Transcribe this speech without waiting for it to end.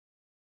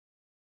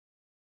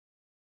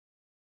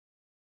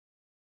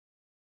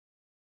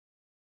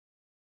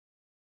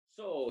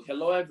So,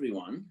 hello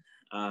everyone.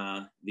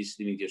 This is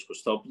Dimitrios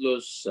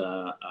Kostopoulos,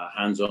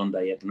 hands-on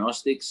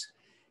diagnostics.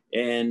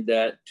 And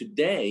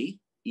today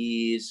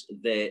is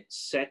the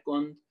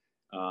second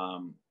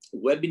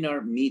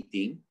webinar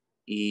meeting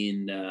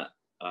in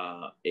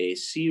a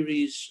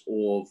series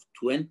of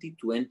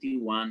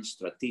 2021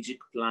 strategic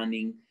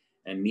planning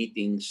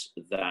meetings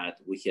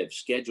that we have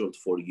scheduled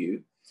for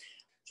you.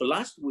 So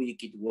last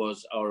week it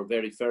was our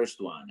very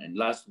first one. And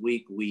last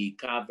week we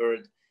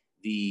covered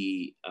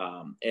the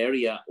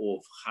area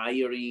of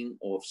hiring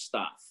of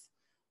staff.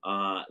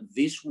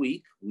 This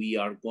week, we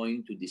are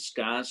going to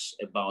discuss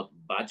about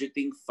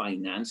budgeting,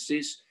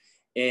 finances,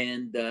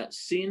 and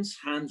since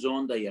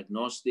hands-on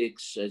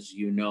diagnostics, as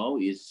you know,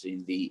 is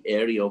in the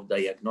area of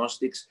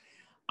diagnostics,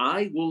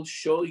 I will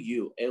show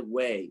you a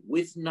way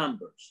with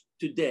numbers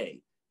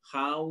today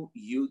how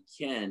you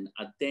can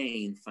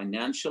attain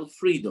financial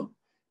freedom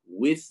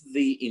with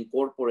the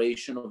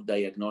incorporation of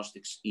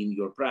diagnostics in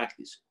your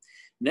practice.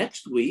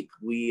 Next week,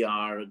 we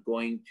are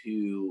going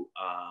to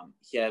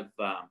have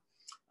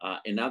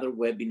another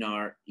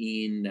webinar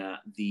in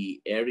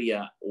the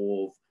area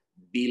of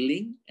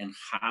billing and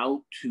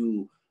how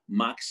to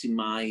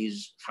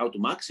maximize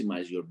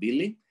your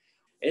billing.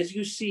 As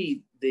you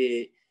see,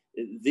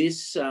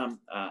 this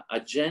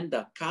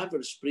agenda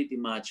covers pretty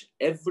much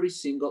every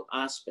single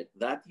aspect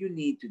that you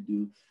need to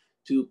do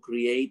to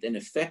create an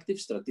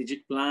effective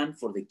strategic plan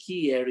for the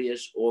key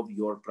areas of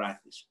your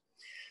practice.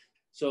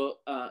 So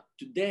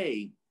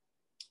today,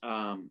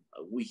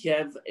 we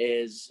have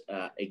as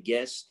a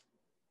guest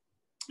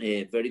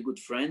a very good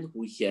friend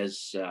who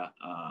has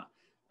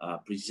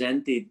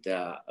presented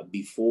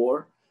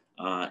before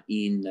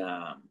in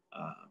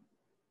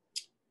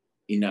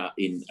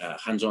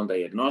hands-on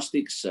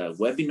diagnostics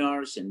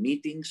webinars and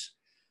meetings,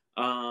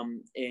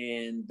 and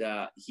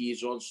he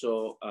is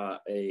also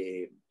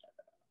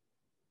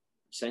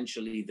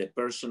essentially the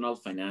personal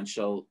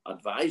financial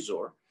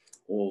advisor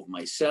of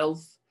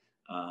myself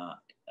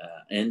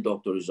and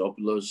Dr.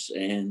 Kostopoulos,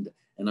 and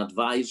an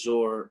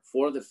advisor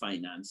for the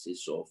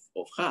finances of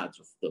HUDs,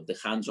 of the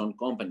hands-on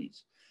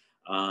companies.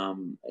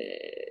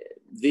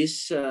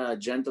 This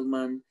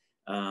gentleman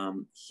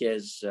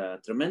has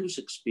tremendous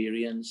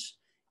experience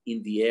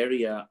in the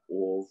area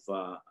of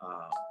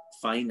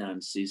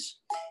finances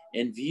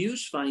and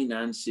views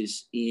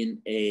finances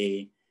in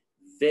a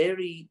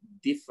very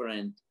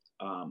different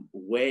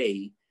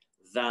way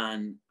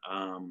than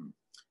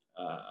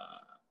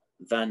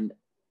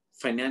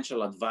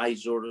financial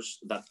advisors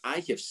that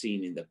I have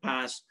seen in the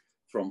past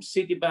from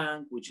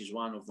Citibank, which is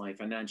one of my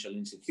financial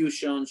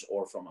institutions,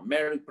 or from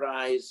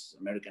Ameriprise,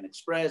 American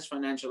Express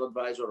financial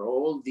advisor,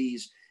 all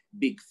these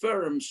big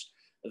firms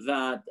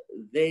that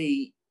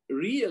they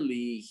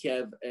really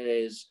have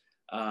as,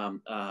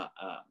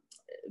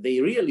 they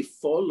really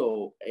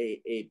follow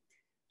a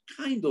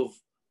kind of,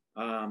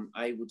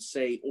 I would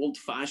say,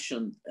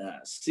 old-fashioned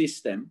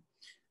system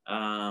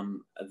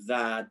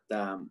that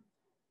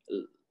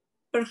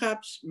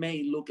perhaps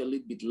may look a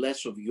little bit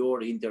less of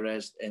your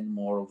interest and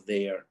more of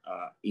their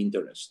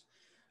interest.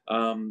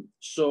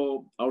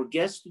 So our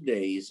guest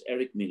today is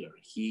Eric Miller.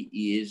 He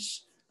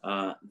is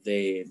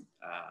the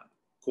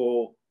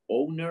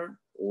co-owner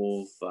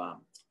of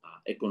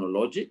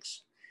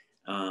Econologics.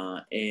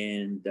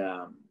 And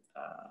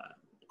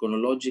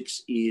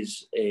Econologics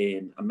is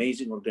an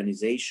amazing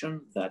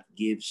organization that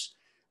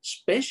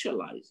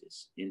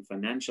specializes in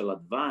financial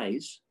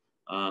advice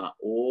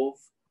of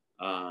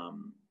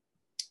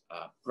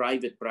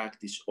private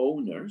practice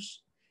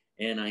owners,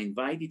 and I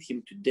invited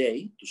him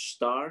today to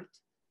start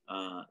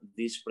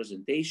this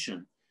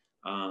presentation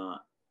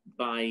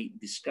by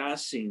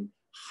discussing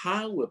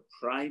how a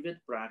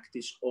private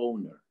practice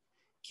owner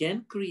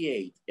can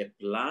create a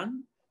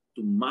plan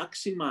to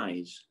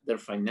maximize their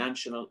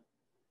financial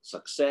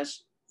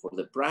success for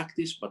the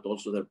practice, but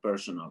also their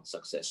personal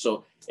success.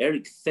 So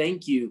Eric,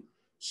 thank you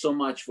so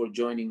much for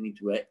joining me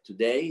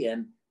today,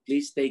 and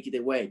please take it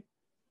away.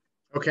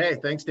 Okay,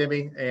 thanks,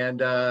 Dimi,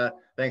 and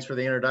thanks for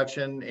the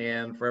introduction,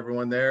 and for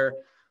everyone there,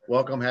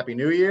 welcome, Happy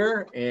New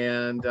Year,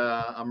 and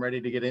I'm ready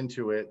to get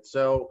into it.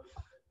 So,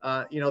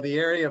 you know, the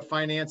area of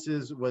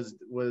finances was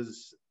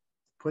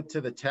put to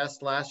the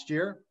test last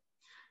year,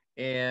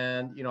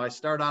 and you know, I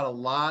start out a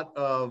lot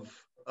of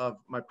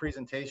my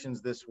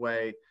presentations this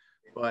way,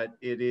 but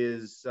it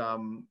is a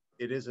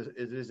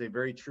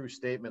very true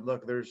statement.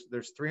 Look,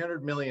 there's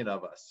 300 million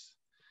of us,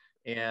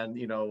 and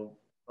you know,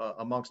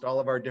 amongst all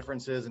of our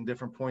differences and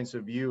different points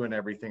of view and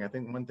everything, I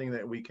think one thing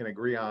that we can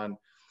agree on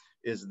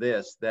is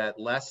this, that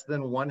less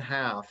than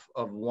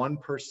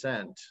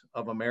 0.5%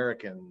 of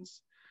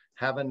Americans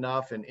have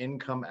enough in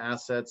income,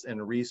 assets,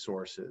 and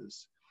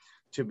resources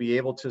to be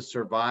able to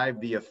survive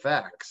the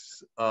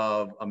effects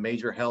of a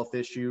major health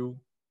issue,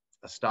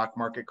 a stock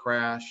market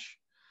crash,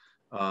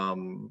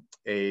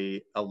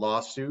 a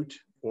lawsuit,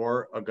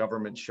 or a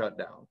government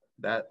shutdown.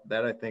 That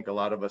I think a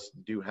lot of us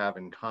do have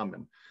in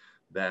common,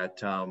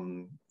 that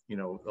you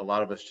know, a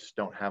lot of us just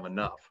don't have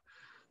enough.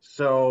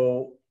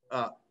 So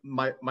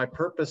my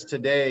purpose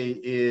today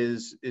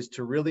is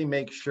to really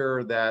make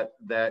sure that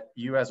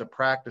you as a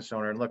practice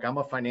owner, and look, I'm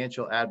a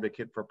financial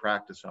advocate for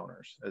practice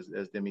owners,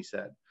 as Demi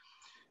said.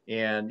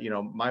 And,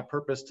 my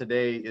purpose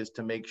today is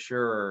to make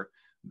sure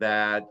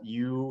that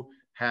you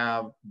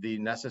have the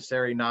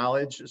necessary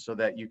knowledge so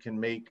that you can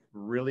make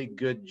really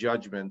good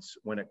judgments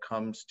when it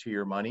comes to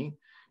your money,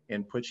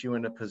 and put you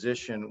in a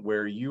position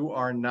where you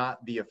are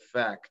not the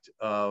effect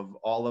of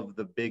all of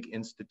the big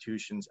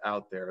institutions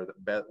out there,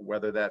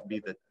 whether that be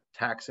the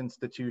tax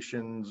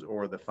institutions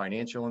or the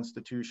financial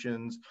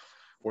institutions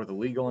or the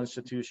legal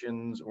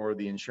institutions or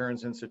the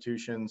insurance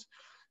institutions.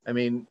 I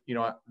mean,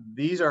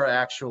 these are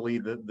actually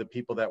the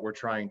people that we're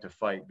trying to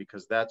fight,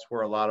 because that's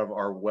where a lot of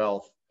our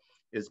wealth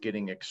is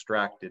getting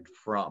extracted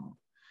from.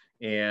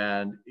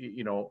 And,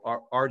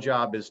 our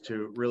job is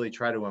to really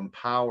try to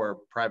empower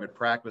private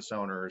practice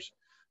owners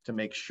to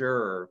make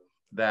sure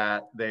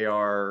that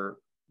they're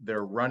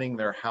running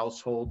their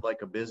household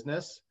like a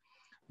business,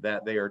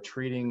 that they are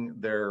treating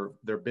their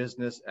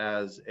business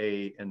as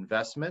a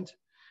investment,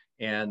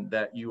 and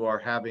that you are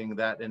having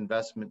that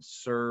investment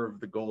serve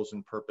the goals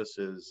and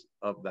purposes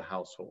of the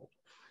household.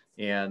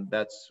 And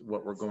that's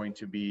what we're going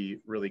to be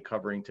really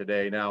covering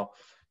today. Now,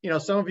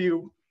 some of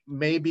you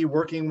may be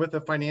working with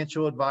a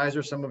financial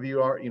advisor. Some of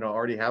you are,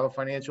 already have a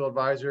financial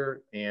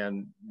advisor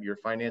and your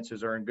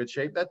finances are in good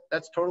shape.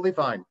 That's totally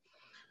fine.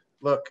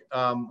 Look,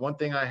 one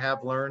thing I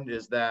have learned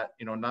is that,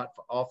 not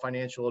all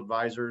financial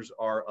advisors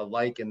are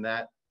alike in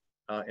that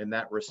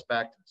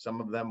respect.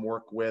 Some of them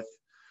work with,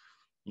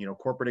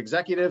 corporate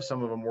executives.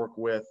 Some of them work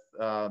with,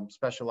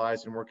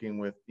 specialize in working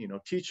with,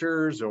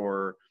 teachers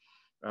or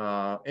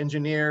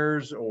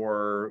engineers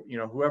or,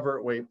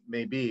 whoever it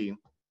may be.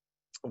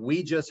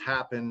 We just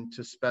happen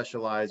to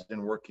specialize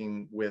in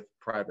working with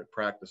private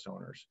practice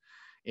owners.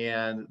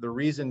 And the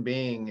reason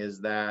being is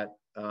that,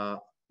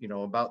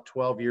 about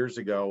 12 years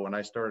ago, when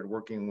I started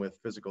working with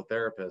physical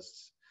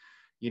therapists,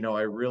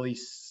 I really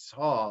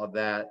saw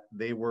that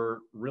they were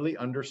really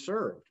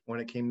underserved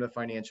when it came to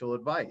financial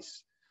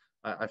advice.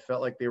 I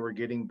felt like they were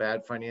getting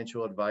bad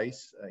financial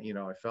advice.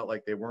 I felt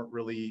like they weren't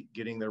really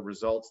getting the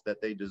results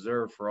that they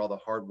deserve for all the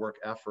hard work,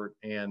 effort,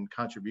 and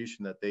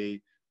contribution that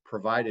they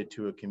provided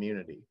to a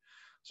community.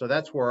 So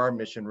that's where our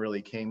mission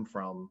really came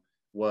from,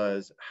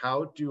 was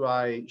how do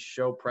I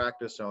show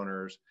practice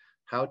owners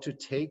how to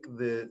take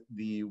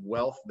the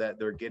wealth that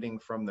they're getting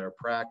from their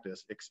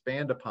practice,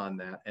 expand upon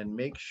that, and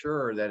make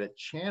sure that it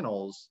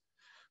channels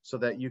so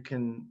that you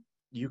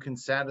can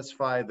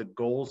satisfy the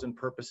goals and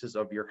purposes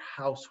of your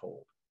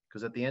household.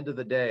 Because at the end of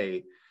the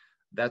day,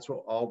 that's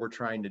what all we're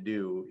trying to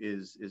do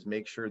is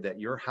make sure that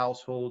your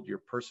household, your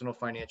personal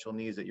financial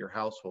needs at your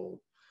household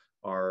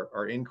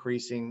are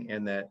increasing,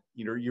 and that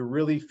you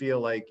really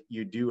feel like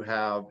you do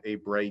have a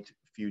bright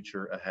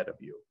future ahead of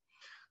you.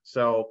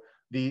 So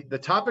the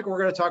topic we're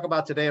going to talk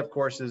about today, of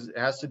course,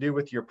 has to do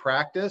with your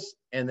practice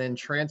and then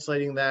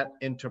translating that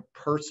into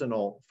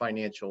personal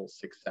financial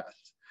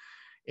success.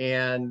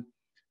 And,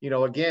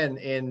 again,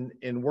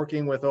 in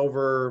working with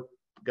over,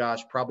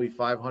 probably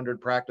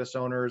 500 practice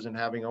owners and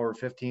having over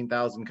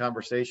 15,000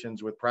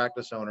 conversations with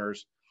practice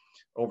owners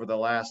over the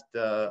last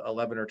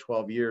 11 or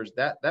 12 years,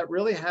 that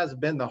really has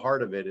been the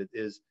heart of it.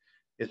 Is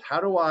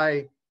how do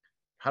I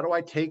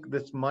take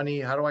this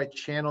money? How do I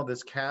channel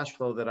this cash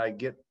flow that I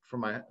get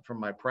from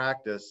my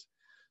practice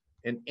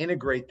and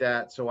integrate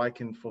that so I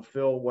can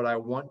fulfill what I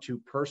want to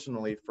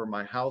personally for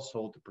my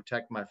household, to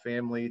protect my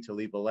family, to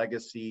leave a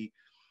legacy,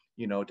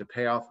 to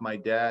pay off my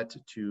debt,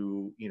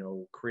 to,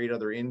 create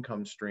other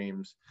income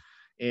streams.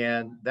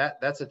 And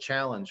that's a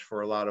challenge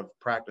for a lot of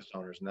practice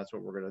owners. And that's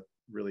what we're going to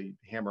really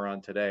hammer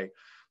on today.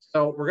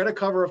 So we're going to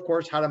cover, of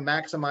course, how to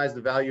maximize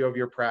the value of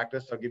your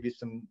practice. I'll give you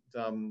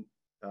some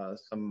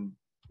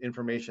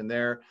information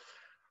there.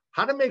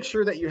 How to make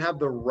sure that you have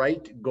the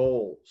right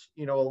goals.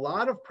 A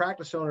lot of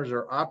practice owners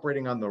are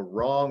operating on the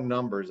wrong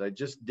numbers. I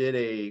just did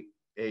a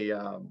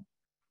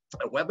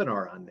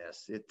webinar on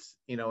this. It's,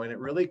 and it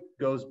really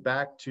goes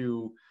back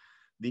to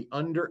the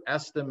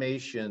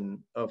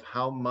underestimation of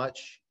how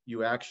much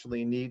you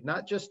actually need,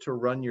 not just to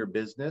run your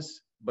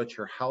business, but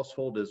your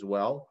household as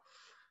well.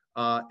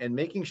 And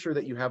making sure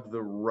that you have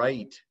the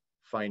right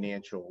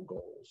financial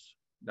goals,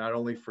 not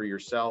only for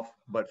yourself,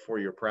 but for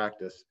your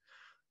practice.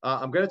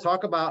 I'm going to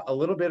talk a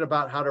little bit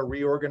about how to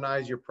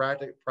reorganize your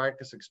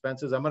practice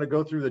expenses. I'm going to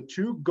go through the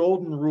 2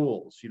 golden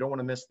rules. You don't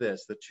want to miss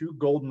this, the 2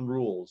 golden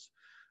rules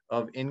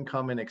of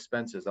income and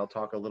expenses. I'll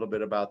talk a little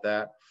bit about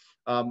that.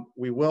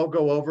 We will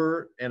go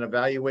over and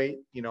evaluate,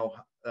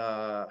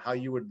 how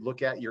you would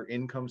look at your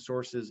income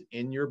sources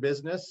in your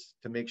business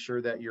to make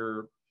sure that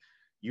you're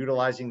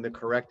utilizing the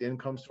correct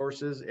income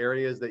sources,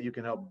 areas that you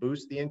can help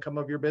boost the income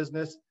of your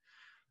business.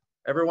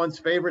 Everyone's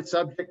favorite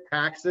subject,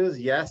 taxes.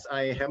 Yes,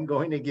 I am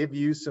going to give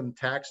you some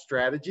tax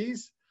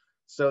strategies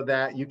so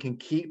that you can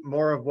keep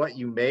more of what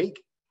you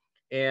make.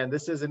 And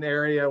this is an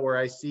area where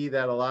I see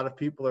that a lot of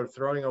people are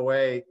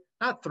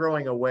not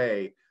throwing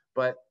away,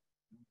 but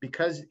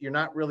because you're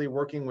not really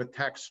working with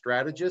tax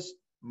strategists,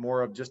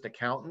 more of just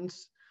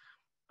accountants,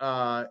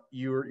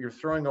 you're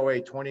throwing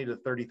away $20,000 to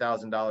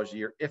 $30,000 a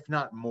year, if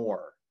not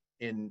more,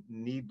 in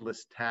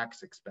needless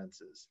tax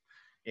expenses.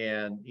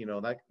 And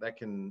that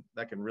can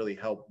really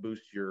help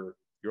boost your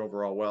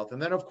overall wealth.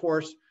 And then of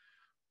course,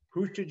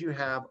 who should you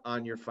have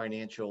on your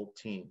financial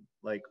team?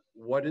 Like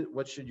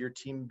what should your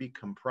team be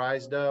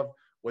comprised of?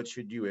 What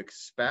should you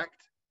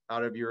expect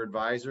out of your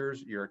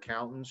advisors, your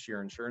accountants,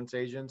 your insurance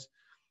agents?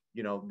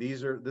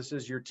 This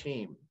is your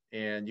team,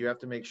 and you have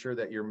to make sure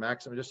that you're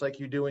just like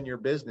you do in your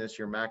business,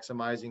 you're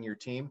maximizing your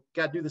team.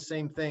 You got to do the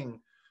same thing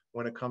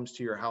when it comes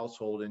to your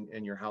household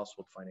and your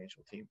household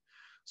financial team.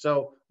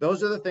 So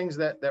those are the things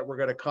that we're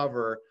going to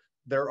cover.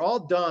 They're all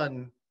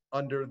done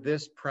under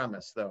this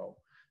premise, though,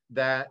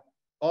 that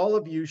all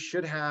of you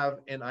should have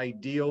an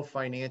ideal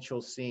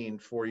financial scene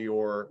for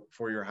your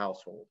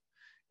household.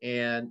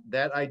 And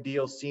that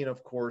ideal scene,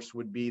 of course,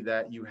 would be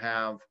that you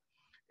have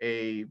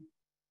an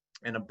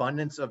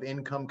abundance of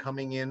income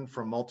coming in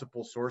from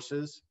multiple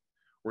sources,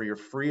 where you're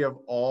free of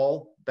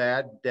all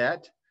bad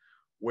debt,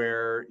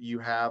 where you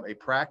have a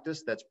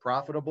practice that's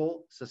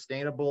profitable,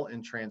 sustainable,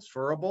 and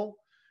transferable.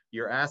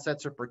 Your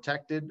assets are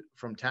protected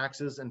from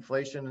taxes,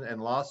 inflation,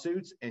 and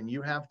lawsuits, and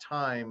you have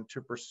time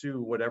to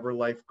pursue whatever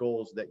life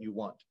goals that you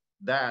want.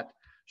 That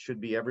should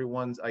be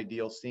everyone's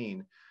ideal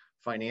scene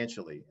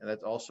financially. And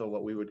that's also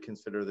what we would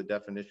consider the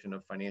definition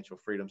of financial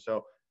freedom.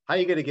 So how are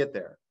you going to get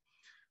there?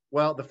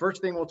 Well, the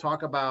first thing we'll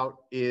talk about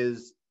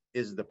is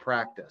the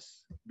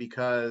practice,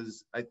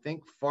 because I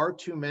think far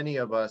too many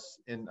of us,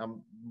 and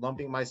I'm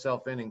lumping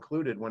myself in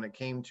included, when it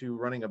came to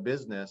running a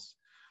business,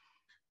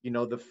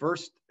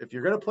 if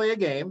you're going to play a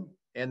game,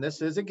 and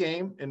this is a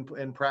game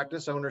in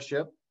practice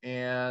ownership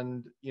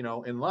and,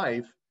 in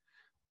life,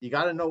 you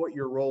got to know what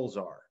your roles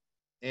are.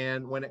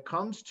 And when it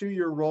comes to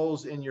your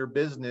roles in your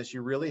business,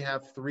 you really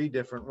have 3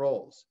 different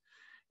roles.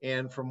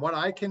 And from what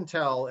I can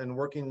tell in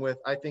working with,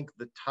 I think,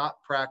 the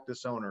top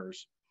practice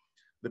owners,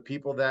 the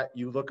people that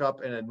you look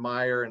up and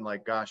admire and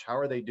like, gosh, how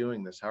are they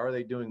doing this? How are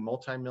they doing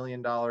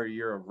multi-million-dollar a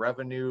year of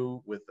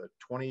revenue with a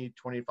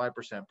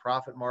 20-25%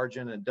 profit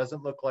margin? And it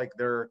doesn't look like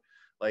they're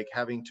like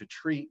having to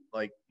treat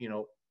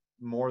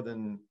more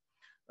than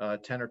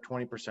 10 or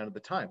 20% of the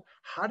time.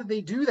 How do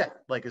they do that?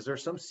 Like, is there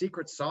some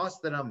secret sauce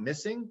that I'm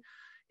missing?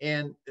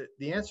 And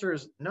the answer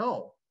is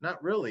no,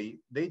 not really.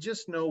 They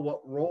just know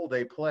what role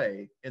they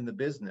play in the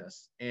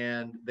business,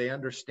 and they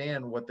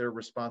understand what their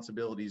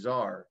responsibilities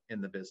are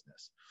in the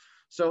business.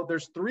 So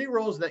there's 3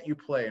 roles that you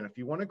play. And if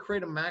you want to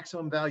create a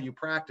maximum value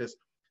practice,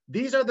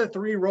 these are the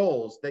 3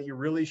 roles that you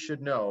really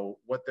should know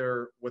what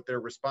their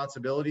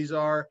responsibilities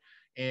are,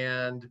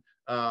 and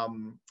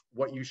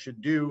what you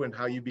should do and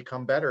how you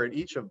become better at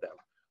each of them.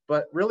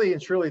 But really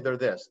and truly, they're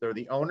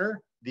the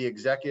owner, the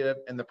executive,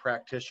 and the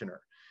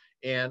practitioner.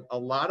 And a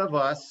lot of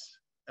us,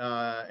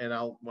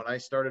 when I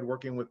started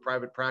working with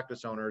private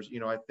practice owners,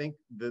 I think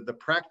the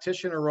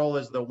practitioner role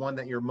is the one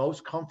that you're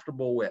most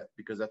comfortable with,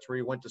 because that's where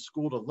you went to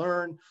school to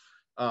learn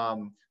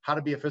how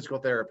to be a physical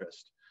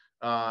therapist.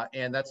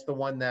 And that's the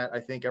one that I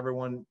think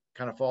everyone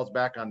kind of falls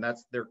back on.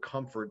 That's their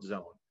comfort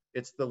zone.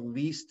 It's the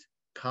least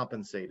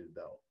compensated,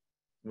 though,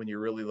 when you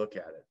really look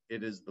at it.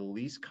 It is the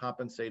least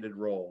compensated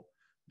role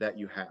that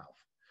you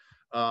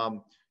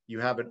have. You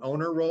have an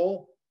owner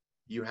role,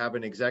 you have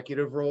an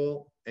executive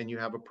role, and you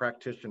have a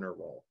practitioner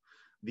role.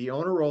 The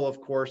owner role,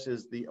 of course,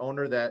 is the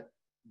owner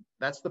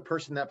that's the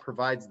person that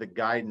provides the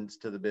guidance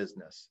to the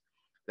business.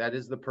 That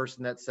is the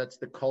person that sets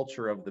the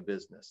culture of the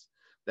business.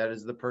 That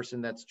is the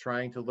person that's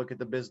trying to look at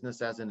the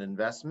business as an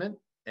investment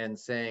and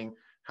saying,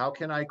 how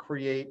can I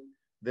create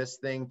this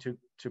thing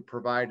to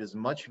provide as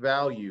much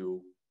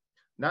value,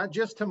 not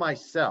just to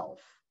myself,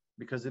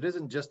 because it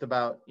isn't just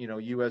about,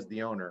 you as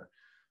the owner.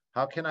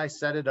 How can I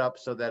set it up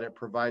so that it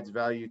provides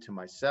value to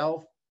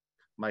myself,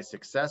 my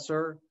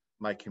successor,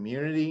 my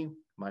community,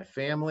 my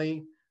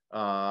family,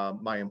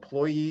 my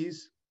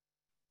employees,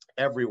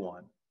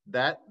 everyone?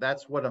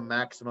 That's what a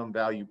maximum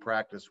value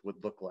practice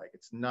would look like.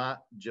 It's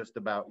not just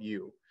about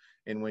you.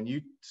 And when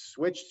you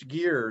switch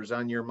gears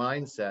on your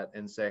mindset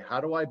and say,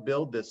 how do I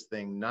build this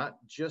thing, not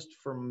just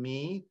for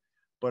me,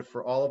 but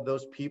for all of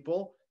those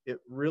people, it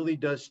really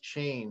does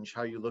change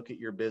how you look at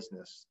your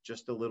business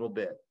just a little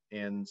bit.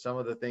 And some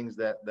of the things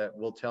that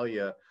we'll tell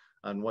you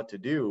on what to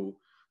do,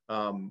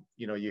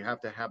 you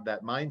have to have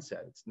that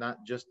mindset. It's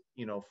not just,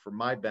 for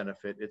my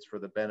benefit, it's for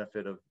the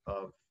benefit of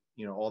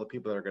all the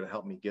people that are going to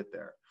help me get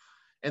there.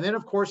 And then,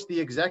 of course, the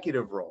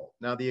executive role.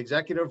 Now, the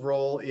executive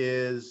role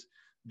is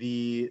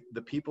the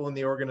people in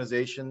the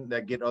organization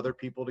that get other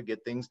people to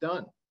get things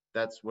done.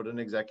 That's what an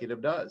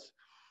executive does.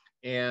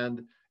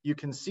 And you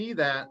can see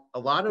that a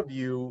lot of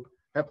you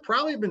have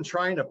probably been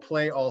trying to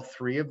play all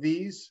 3 of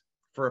these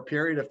for a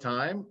period of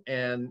time.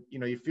 And,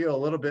 you feel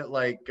a little bit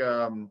like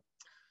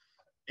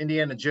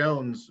Indiana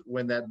Jones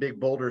when that big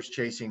boulder's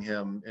chasing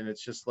him. And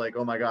it's just like,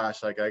 oh my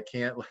gosh, like I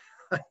can't,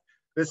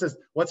 this is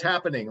what's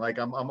happening. Like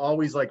I'm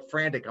always like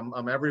frantic.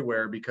 I'm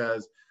everywhere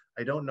because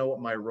I don't know what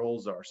my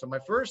roles are. So my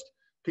first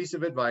piece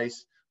of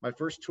advice, my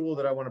first tool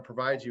that I want to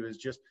provide you is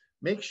just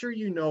make sure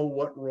you know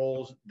what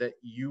roles that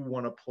you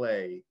want to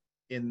play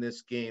in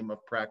this game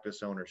of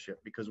practice ownership,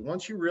 because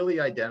once you really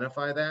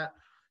identify that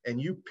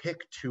and you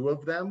pick two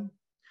of them,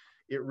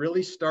 it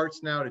really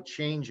starts now to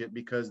change it,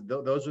 because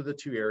those are the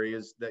two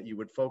areas that you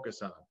would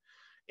focus on.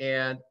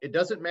 And it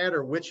doesn't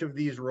matter which of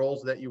these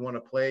roles that you want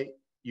to play,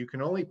 you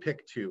can only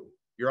pick two.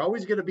 You're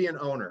always going to be an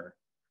owner,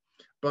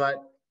 but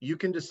you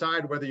can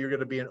decide whether you're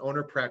going to be an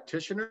owner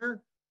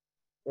practitioner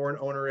or an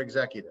owner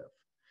executive.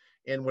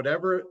 And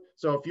whatever,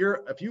 so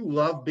if you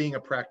love being a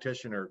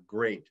practitioner,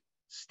 great,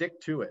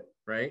 stick to it,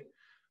 right?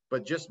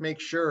 But just make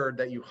sure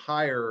that you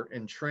hire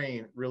and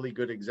train really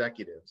good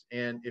executives.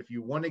 And if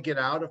you want to get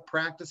out of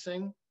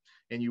practicing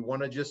and you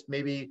want to just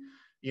maybe,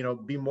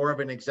 be more of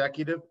an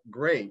executive,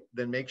 great.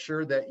 Then make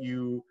sure that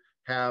you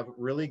have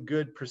really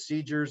good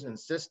procedures and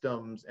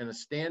systems and a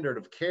standard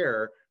of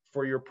care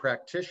for your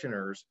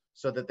practitioners,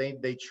 so that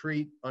they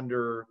treat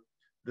under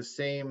the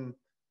same,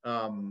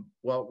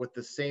 with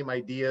the same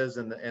ideas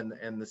and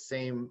the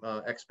same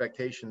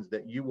expectations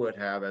that you would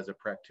have as a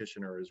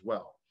practitioner as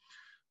well.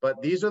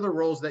 But these are the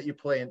roles that you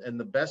play, and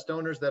the best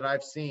owners that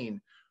I've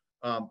seen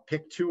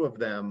pick two of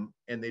them,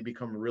 and they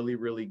become really,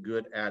 really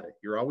good at it.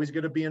 You're always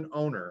going to be an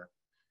owner,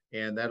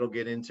 and that'll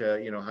get into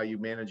how you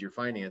manage your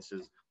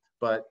finances.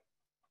 But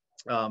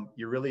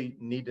you really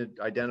need to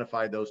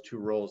identify those two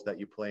roles that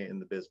you play in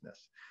the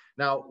business.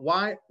 Now,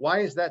 why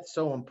is that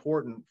so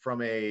important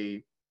from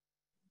a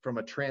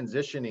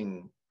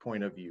transitioning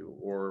point of view,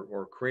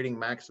 or creating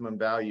maximum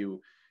value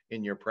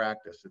in your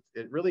practice?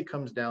 It really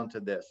comes down to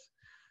this.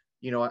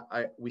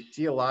 We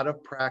see a lot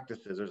of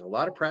practices. There's a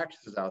lot of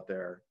practices out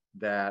there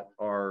that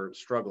are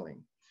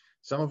struggling.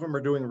 Some of them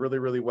are doing really,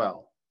 really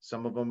well.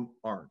 Some of them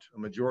aren't. A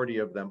majority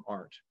of them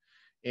aren't.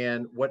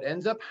 And what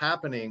ends up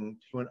happening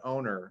to an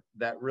owner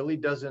that really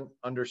doesn't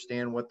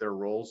understand what their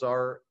roles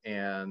are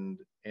and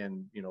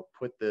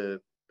put the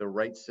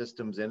right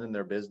systems in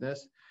their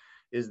business,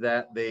 is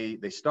that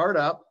they start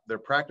up, their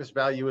practice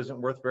value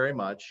isn't worth very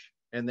much,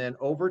 and then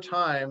over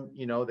time,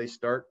 they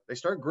start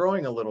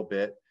growing a little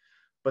bit,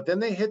 but then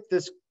they hit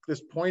this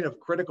point of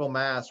critical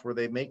mass where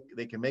they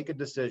can make a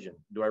decision.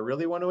 Do I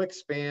really want to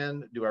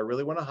expand? Do I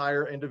really want to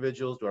hire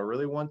individuals? Do I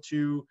really want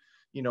to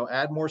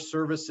add more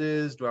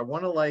services? Do I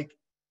want to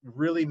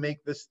really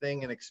make this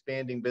thing an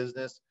expanding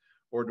business,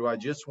 or do I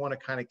just want to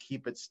kind of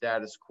keep it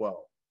status quo?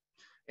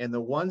 And the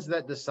ones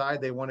that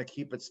decide they want to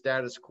keep it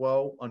status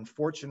quo,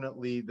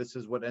 unfortunately, this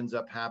is what ends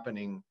up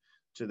happening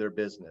to their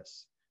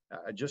business.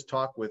 I just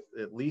talked with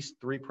at least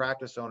 3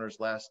 practice owners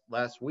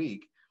last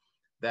week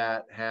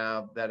that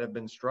have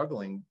been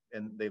struggling,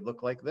 and they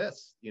look like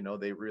this.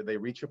 They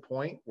reach a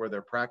point where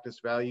their practice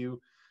value,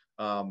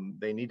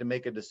 they need to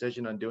make a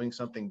decision on doing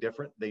something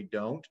different. They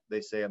don't.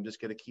 They say, I'm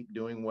just going to keep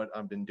doing what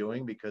I've been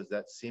doing because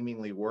that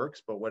seemingly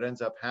works. But what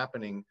ends up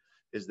happening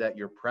is that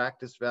your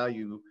practice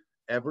value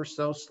ever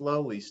so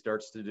slowly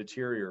starts to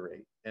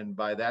deteriorate. And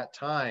by that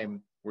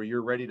time where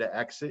you're ready to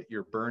exit,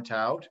 you're burnt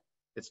out.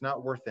 It's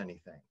not worth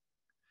anything.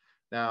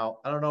 Now,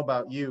 I don't know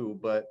about you,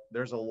 but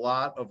there's a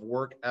lot of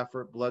work,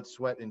 effort, blood,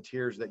 sweat, and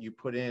tears that you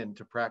put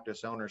into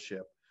practice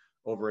ownership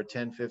over a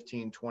 10,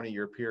 15,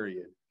 20-year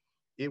period.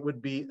 It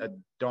would be a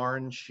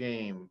darn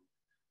shame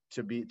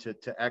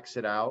to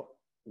exit out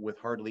with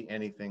hardly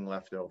anything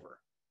left over.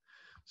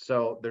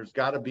 So there's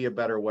got to be a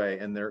better way,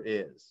 and there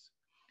is.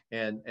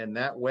 And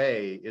that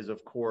way is,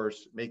 of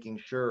course, making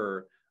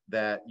sure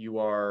that you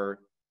are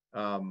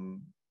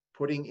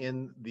putting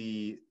in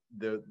the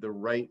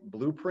right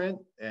blueprint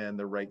and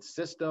the right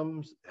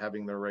systems,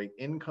 having the right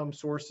income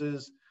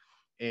sources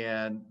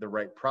and the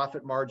right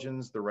profit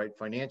margins, the right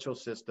financial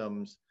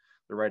systems,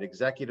 the right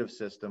executive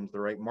systems, the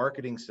right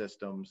marketing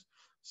systems,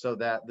 so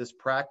that this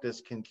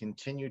practice can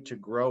continue to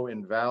grow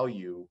in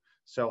value.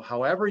 So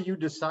however you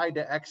decide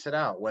to exit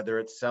out, whether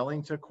it's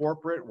selling to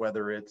corporate,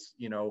 whether it's,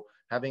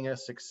 having a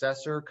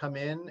successor come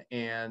in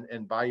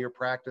and buy your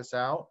practice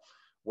out,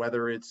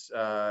 whether it's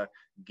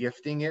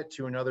gifting it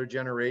to another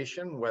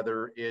generation,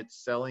 whether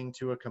it's selling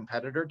to a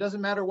competitor,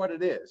 doesn't matter what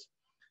it is,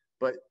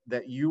 but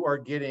that you are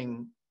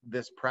getting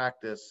this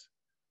practice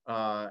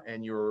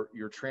and you're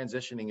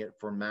transitioning it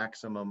for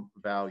maximum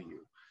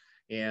value.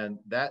 And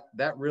that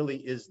really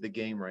is the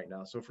game right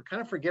now. So if we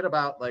kind of forget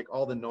about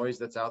all the noise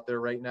that's out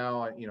there right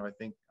now, I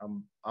think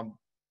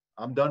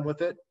I'm done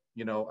with it.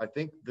 I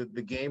think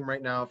the game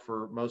right now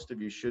for most of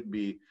you should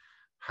be,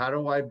 how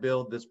do I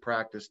build this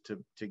practice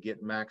to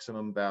get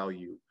maximum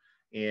value?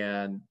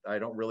 And I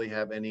don't really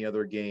have any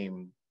other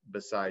game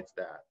besides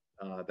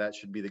that. That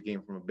should be the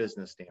game from a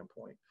business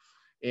standpoint.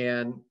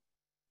 And,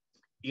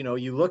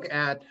 you look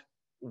at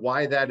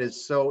why that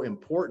is so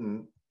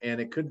important,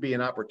 and it could be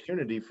an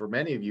opportunity for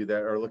many of you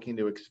that are looking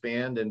to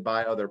expand and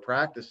buy other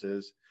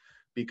practices,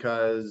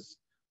 because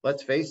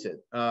let's face it,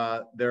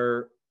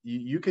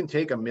 you can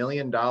take $1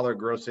 million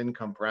gross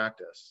income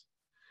practice,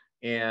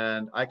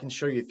 and I can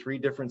show you 3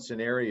 different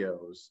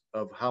scenarios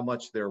of how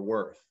much they're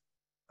worth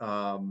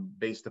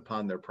based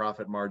upon their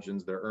profit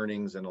margins, their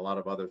earnings, and a lot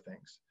of other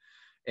things.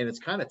 And it's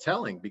kind of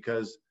telling,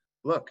 because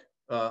look,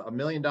 $1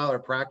 million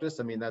practice,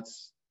 I mean,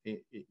 that's,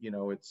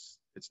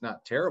 it's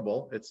not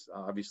terrible. It's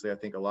obviously, I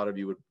think a lot of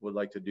you would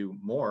like to do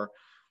more,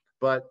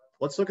 but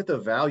let's look at the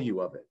value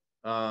of it.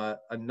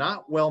 A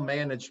not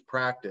well-managed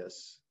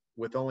practice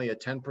with only a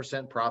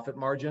 10% profit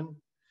margin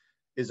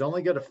is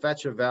only going to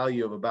fetch a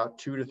value of about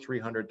 $200,000 to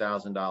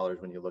 $300,000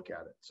 when you look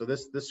at it. So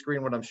this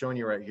screen, what I'm showing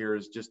you right here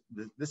is just,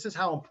 this is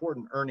how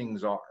important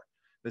earnings are.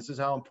 This is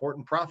how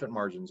important profit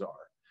margins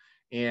are.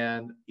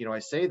 And, I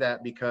say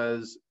that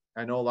because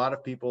I know a lot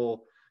of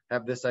people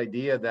have this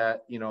idea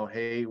that,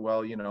 hey,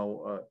 well,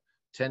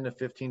 10 to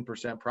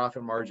 15%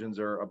 profit margins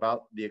are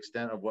about the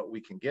extent of what we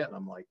can get. And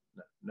I'm like,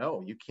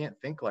 no, you can't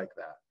think like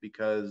that,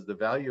 because the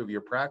value of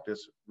your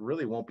practice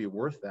really won't be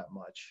worth that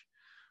much.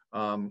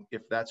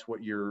 If that's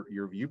what your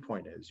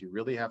viewpoint is. You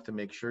really have to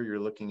make sure you're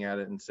looking at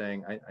it and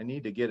saying, I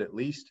need to get at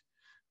least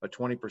a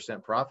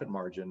 20% profit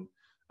margin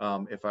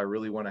if I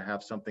really want to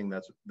have something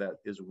that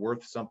is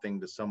worth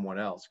something to someone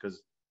else.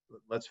 Because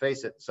let's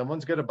face it,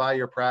 someone's going to buy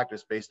your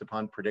practice based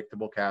upon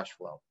predictable cash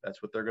flow.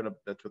 That's what they're going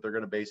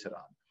to base it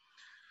on.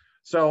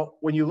 So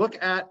when you look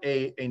at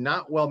a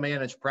not well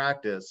managed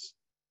practice,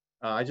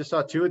 I just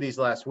saw 2 of these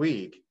last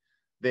week.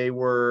 They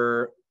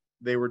were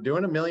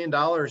doing $1 million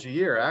a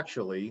year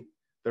actually.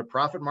 Their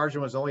profit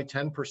margin was only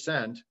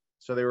 10%,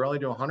 so they were only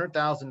doing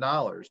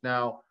 $100,000.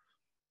 Now,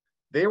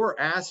 they were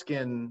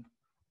asking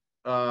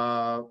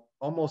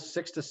almost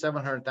 $600,000 to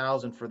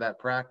 $700,000 for that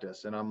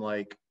practice, and I'm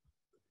like,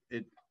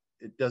 it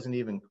doesn't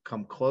even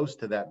come close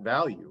to that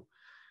value,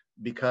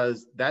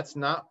 because that's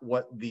not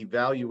what the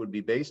value would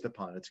be based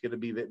upon. It's going to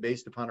be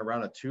based upon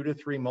around a 2 to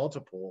 3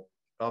 multiple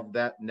of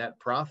that net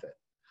profit.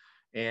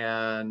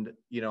 And,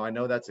 I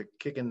know that's a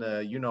kick in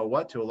the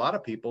what to a lot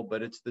of people,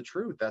 but it's the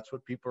truth. That's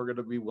what people are going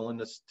to be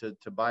willing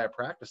to buy a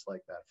practice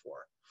like that for.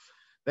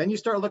 Then you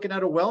start looking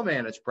at a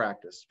well-managed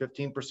practice,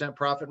 15%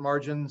 profit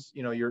margins.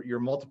 Your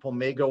multiple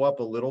may go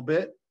up a little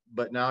bit,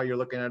 but now you're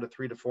looking at a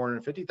 $300,000 to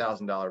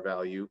 $450,000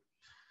 value.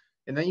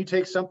 And then you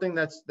take something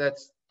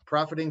that's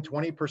profiting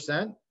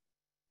 20%.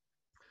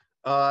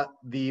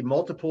 The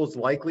multiple is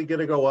likely going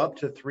to go up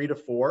to 3 to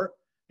 4.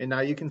 And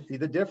now you can see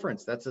the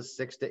difference. That's a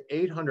 $600,000 to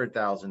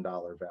 $800,000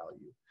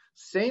 value.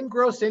 Same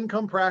gross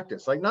income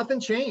practice, like nothing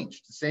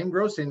changed. Same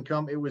gross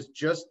income. It was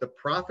just the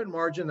profit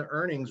margin, the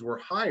earnings were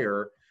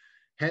higher.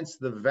 Hence,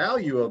 the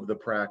value of the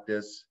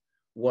practice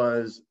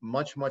was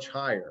much, much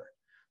higher.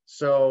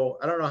 So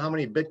I don't know how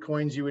many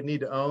Bitcoins you would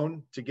need to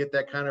own to get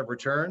that kind of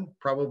return.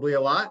 Probably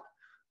a lot.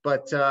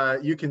 But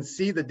you can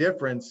see the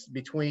difference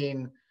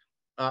between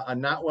a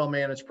not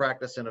well-managed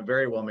practice and a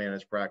very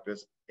well-managed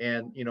practice.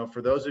 And,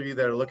 for those of you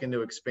that are looking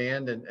to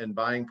expand and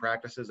buying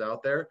practices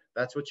out there,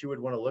 that's what you would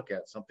want to look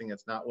at, something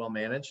that's not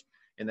well-managed,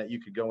 and that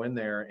you could go in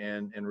there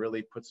and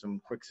really put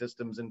some quick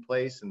systems in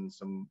place and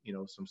some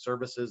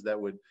services that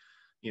would,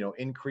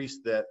 increase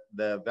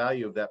the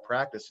value of that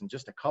practice in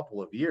just a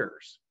couple of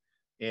years.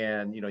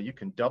 And, you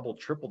can double,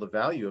 triple the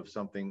value of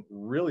something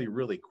really,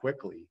 really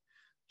quickly,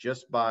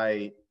 just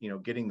by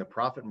getting the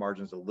profit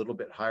margins a little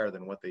bit higher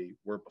than what they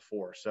were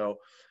before. So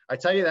I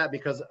tell you that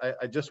because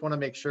I just want to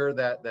make sure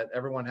that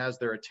everyone has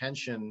their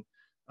attention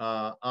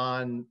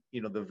on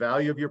the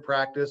value of your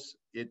practice.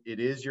 It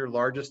is your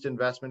largest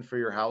investment for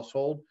your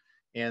household,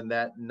 and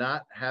that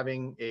not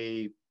having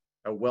a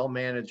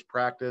well-managed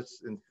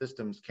practice and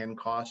systems can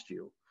cost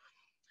you.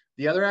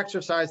 The other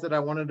exercise that I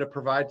wanted to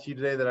provide to you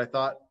today that I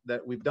thought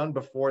that we've done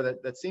before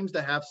that seems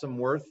to have some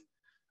worth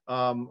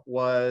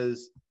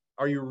was,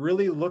 are you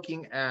really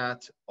looking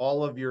at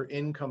all of your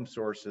income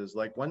sources?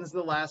 Like, when's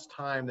the last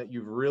time that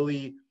you've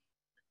really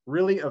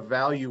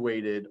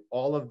evaluated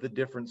all of the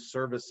different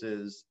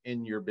services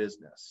in your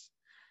business?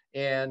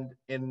 And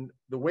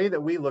the way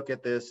that we look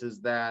at this is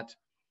that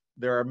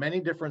there are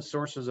many different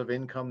sources of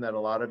income that a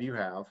lot of you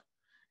have.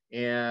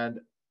 And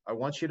I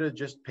want you to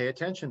just pay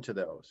attention to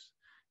those.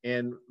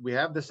 And we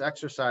have this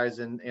exercise,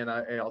 and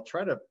I'll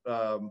try to,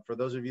 for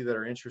those of you that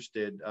are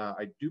interested,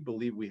 I do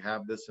believe we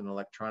have this in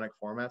electronic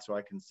format, so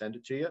I can send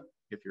it to you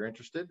if you're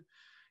interested.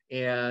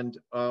 And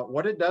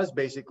what it does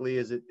basically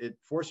is it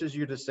forces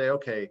you to say,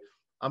 okay,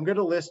 I'm going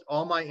to list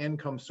all my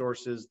income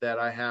sources that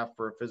I have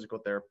for physical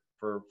therapy,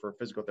 for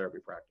physical therapy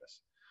practice.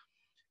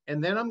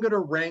 And then I'm going to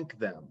rank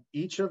them,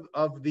 each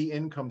of the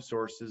income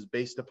sources,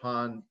 based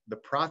upon the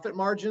profit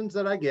margins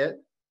that I get,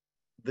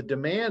 the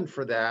demand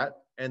for that,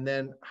 and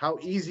then how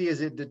easy is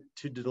it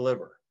to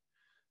deliver?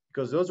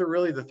 Because those are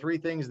really the 3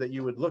 things that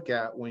you would look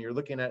at when you're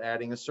looking at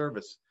adding a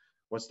service.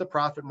 What's the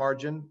profit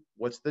margin?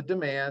 What's the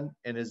demand?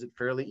 And is it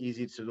fairly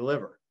easy to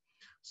deliver?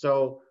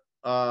 So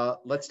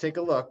let's take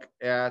a look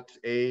at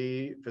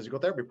a physical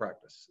therapy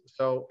practice.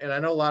 So, and I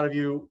know a lot of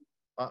you,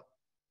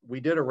 we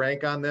did a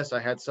rank on this. I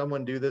had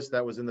someone do this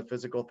that was in the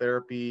physical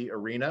therapy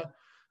arena.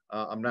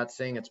 I'm not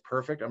saying it's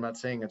perfect. I'm not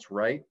saying it's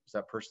right. It's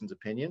that person's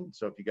opinion.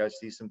 So if you guys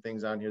see some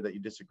things on here that you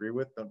disagree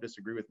with, don't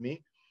disagree with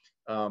me.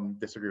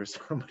 Disagree with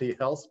somebody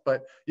else.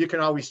 But you can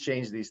always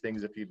change these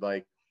things if you'd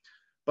like.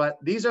 But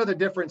these are the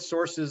different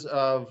sources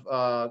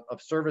of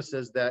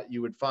services that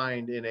you would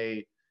find in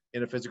a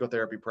physical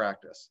therapy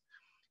practice.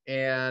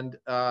 And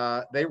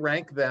they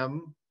rank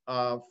them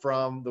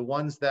from the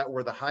ones that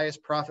were the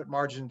highest profit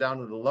margin down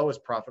to the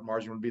lowest profit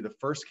margin would be the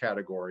first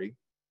category.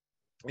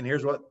 And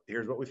here's what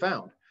we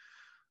found.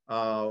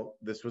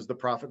 This was the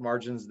profit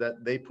margins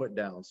that they put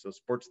down. So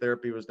sports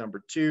therapy was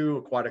number 2,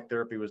 aquatic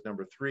therapy was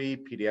number 3,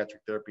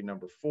 pediatric therapy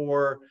number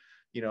 4.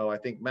 I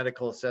think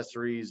medical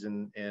accessories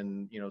and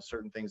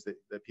certain things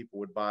that people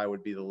would buy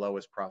would be the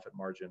lowest profit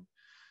margin.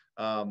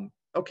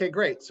 Okay,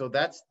 great. So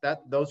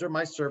those are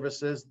my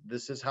services.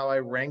 This is how I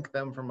rank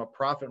them from a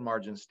profit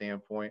margin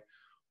standpoint.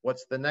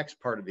 What's the next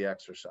part of the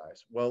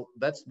exercise? Well,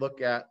 let's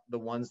look at the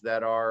ones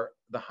that are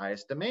the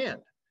highest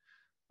demand.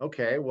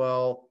 Okay,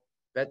 well,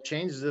 that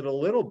changes it a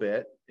little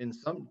bit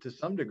to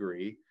some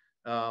degree.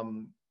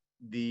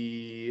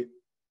 The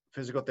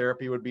physical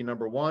therapy would be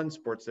number 1,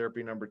 sports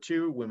therapy number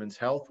 2, women's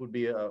health would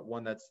be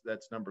one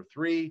that's number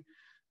 3,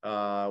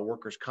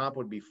 workers' comp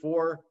would be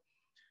 4.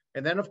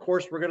 And then, of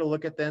course, we're going to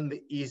look at then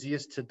the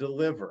easiest to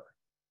deliver.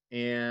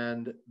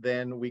 And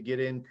then we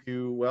get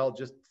into, well,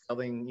 just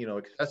selling,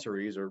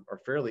 accessories are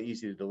fairly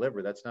easy to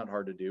deliver. That's not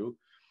hard to do.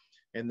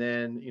 And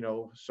then,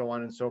 so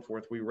on and so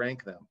forth, we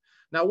rank them.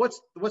 Now,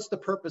 what's the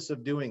purpose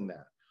of doing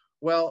that?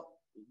 Well,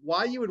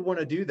 why you would want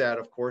to do that,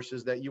 of course,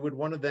 is that you would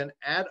want to then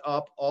add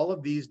up all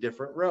of these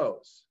different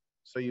rows.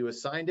 So you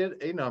assigned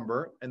it a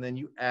number, and then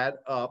you add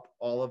up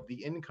all of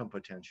the income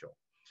potential.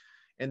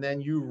 And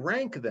then you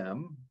rank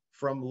them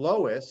from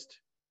lowest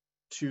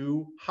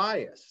to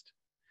highest.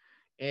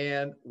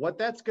 And what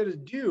that's going to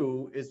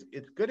do is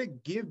it's going to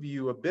give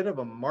you a bit of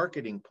a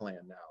marketing plan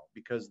now,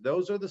 because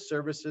those are the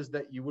services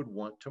that you would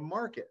want to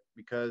market.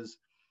 Because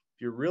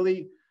if you're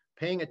really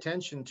paying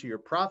attention to your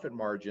profit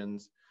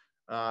margins,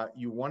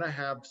 you want to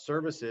have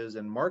services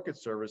and market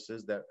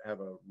services that have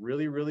a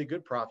really, really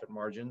good profit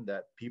margin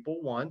that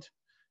people want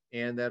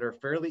and that are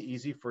fairly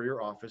easy for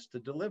your office to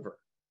deliver.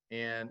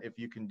 And if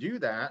you can do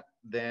that,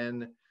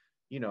 then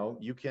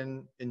you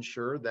can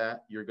ensure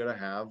that you're going to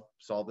have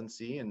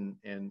solvency and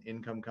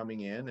income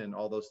coming in and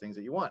all those things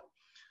that you want.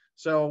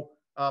 So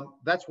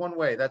that's one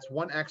way. That's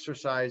one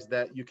exercise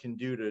that you can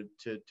do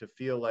to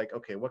feel like,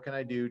 okay, what can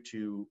I do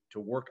to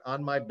work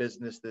on my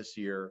business this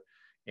year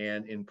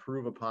and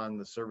improve upon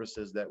the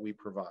services that we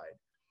provide?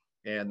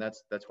 And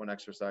that's one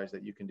exercise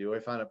that you can do. I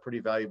found it pretty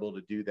valuable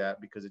to do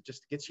that because it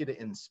just gets you to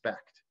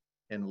inspect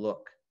and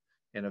look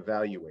and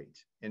evaluate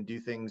and do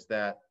things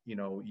that,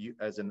 you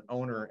as an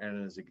owner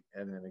and as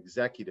an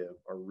executive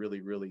are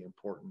really, really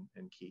important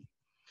and key.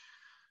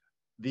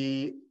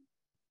 The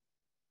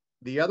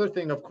other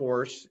thing, of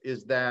course,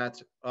 is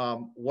that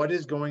what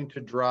is going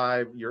to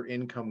drive your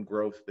income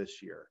growth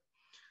this year?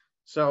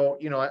 So,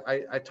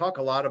 I talk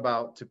a lot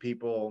about to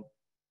people,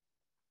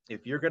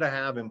 if you're going to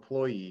have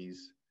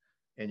employees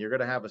and you're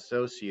going to have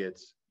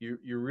associates, you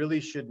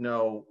really should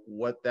know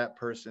what that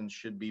person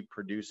should be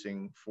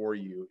producing for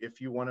you.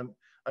 If you want to,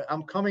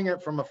 I'm coming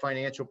at from a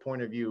financial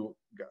point of view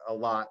a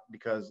lot,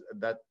 because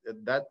that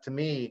to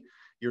me,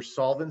 your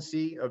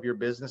solvency of your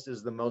business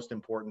is the most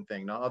important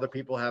thing. Now, other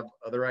people have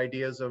other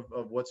ideas of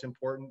what's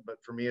important,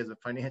 but for me as a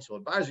financial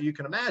advisor, you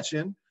can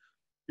imagine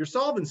your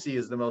solvency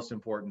is the most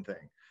important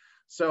thing.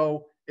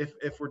 So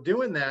if we're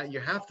doing that, you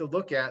have to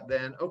look at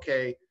then,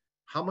 okay,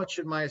 how much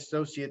should my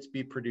associates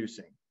be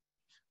producing?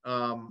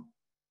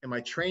 Am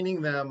I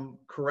training them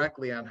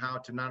correctly on how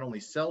to not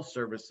only sell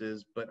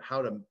services, but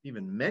how to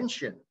even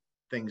mention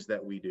things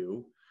that we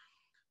do?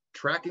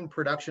 Tracking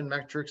production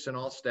metrics in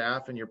all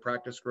staff and your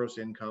practice gross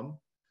income.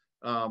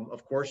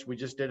 Of course, we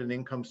just did an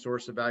income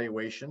source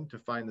evaluation to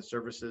find the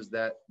services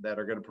that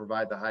are going to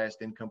provide the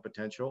highest income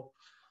potential.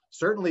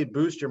 Certainly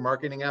boost your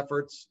marketing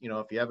efforts.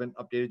 If you haven't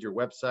updated your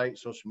website,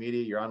 social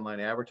media, your online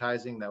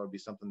advertising, that would be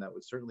something that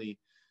would certainly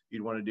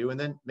you'd want to do. And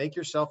then make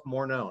yourself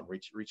more known.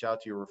 Reach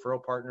out to your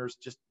referral partners.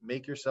 Just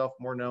make yourself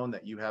more known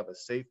that you have a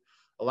safe.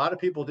 A lot of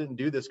people didn't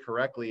do this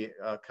correctly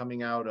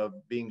coming out of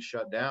being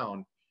shut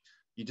down.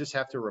 You just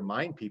have to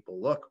remind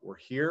people, look, we're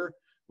here.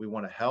 We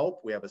want to help.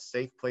 We have a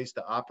safe place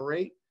to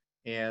operate.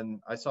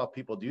 And I saw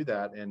people do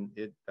that, and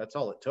that's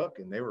all it took.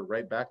 And they were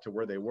right back to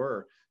where they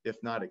were, if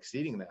not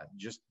exceeding that.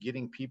 Just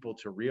getting people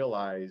to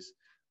realize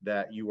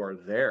that you are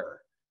there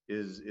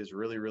is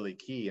really, really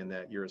key, and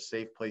that you're a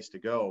safe place to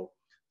go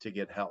to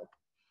get help.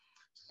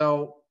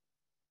 So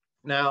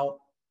now,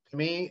 to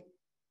me,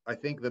 I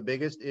think the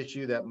biggest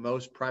issue that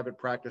most private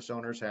practice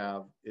owners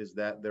have is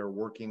that they're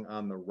working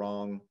on the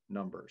wrong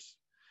numbers.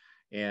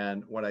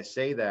 And when I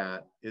say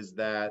that is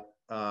that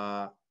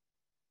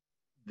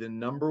the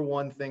number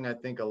one thing I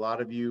think a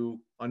lot of you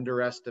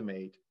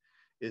underestimate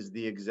is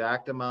the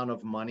exact amount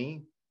of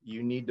money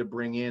you need to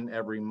bring in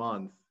every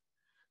month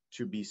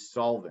to be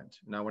solvent.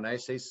 Now, when I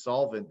say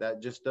solvent,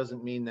 that just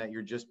doesn't mean that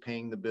you're just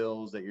paying the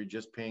bills, that you're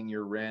just paying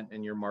your rent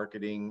and your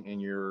marketing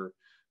and your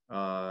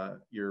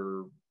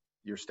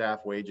staff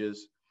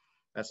wages.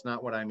 That's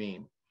not what I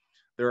mean.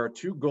 There are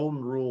two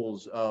golden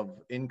rules of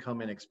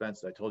income and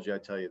expenses. I told you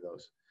I'd tell you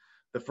those.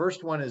 The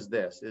first one is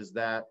this, is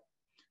that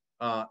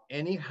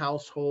any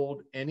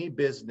household, any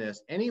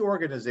business, any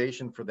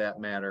organization for that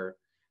matter,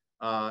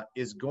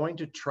 is going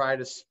to try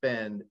to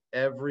spend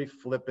every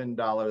flippin'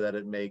 dollar that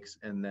it makes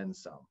and then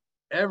some.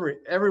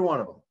 Every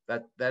one of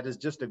them. That is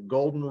just a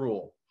golden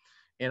rule.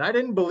 And I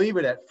didn't believe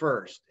it at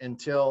first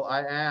until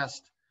I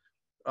asked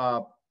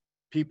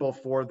people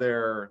for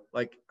their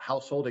like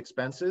household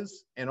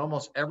expenses, and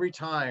almost every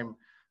time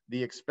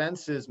the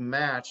expenses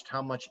matched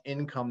how much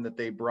income that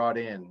they brought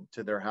in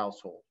to their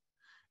household.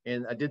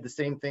 And I did the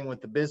same thing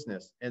with the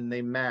business, and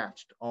they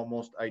matched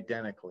almost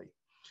identically.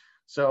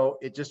 So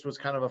it just was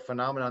kind of a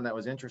phenomenon that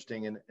was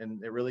interesting.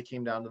 And it really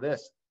came down to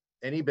this: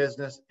 any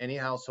business, any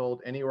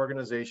household, any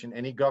organization,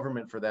 any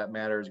government for that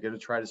matter is going to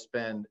try to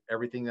spend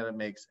everything that it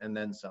makes and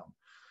then some.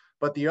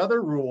 But the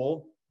other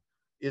rule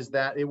is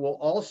that it will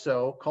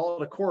also, call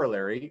it a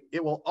corollary,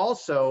 it will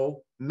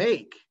also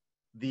make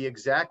the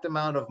exact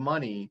amount of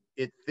money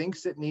it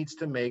thinks it needs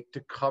to make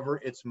to cover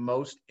its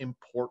most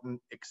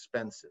important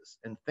expenses.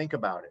 And think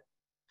about it.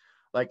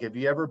 Like, have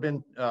you ever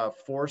been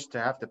forced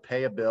to have to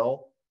pay a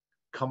bill,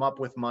 come up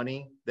with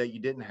money that you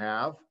didn't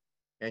have,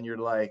 and you're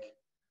like,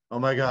 oh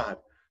my God,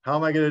 how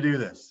am I going to do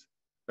this?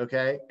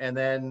 Okay. And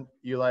then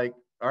you're like,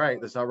 all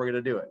right, this is how we're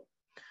going to do it.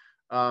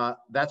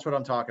 That's what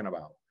I'm talking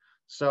about.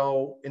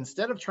 So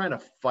instead of trying to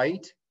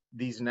fight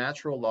these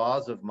natural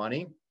laws of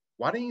money,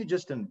 why don't you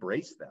just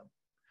embrace them?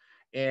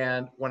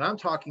 And what I'm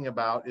talking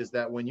about is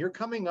that when you're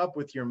coming up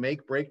with your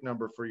make break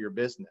number for your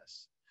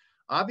business,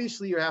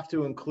 obviously you have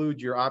to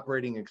include your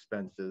operating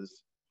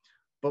expenses,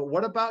 but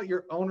what about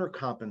your owner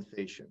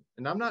compensation?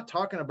 And I'm not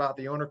talking about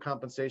the owner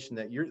compensation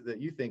that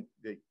you think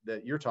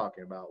that you're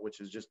talking about,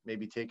 which is just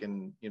maybe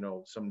taking,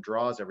 some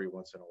draws every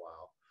once in a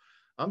while.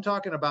 I'm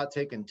talking about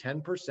taking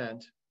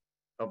 10%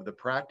 of the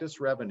practice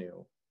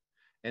revenue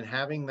and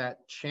having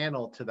that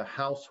channel to the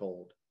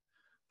household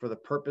for the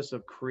purpose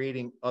of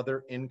creating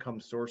other income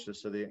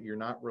sources so that you're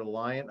not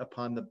reliant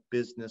upon the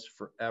business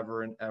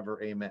forever and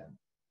ever. Amen.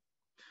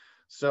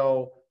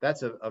 So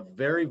that's a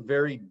very,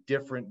 very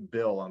different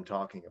bill I'm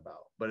talking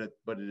about, but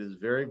it is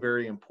very,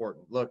 very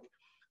important. Look,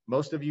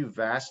 most of you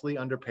vastly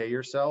underpay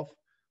yourself.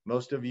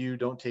 Most of you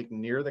don't take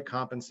near the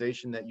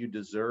compensation that you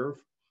deserve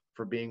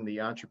for being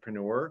the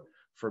entrepreneur,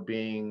 for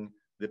being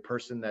the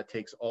person that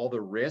takes all the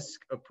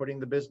risk of putting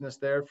the business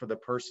there, for the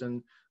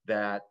person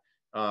that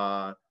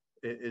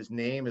his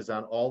name is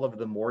on all of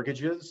the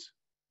mortgages,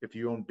 if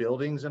you own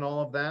buildings and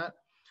all of that.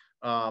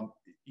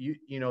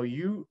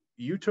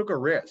 You took a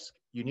risk.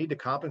 You need to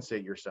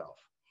compensate yourself.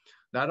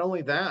 Not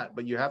only that,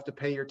 but you have to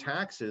pay your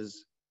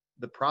taxes.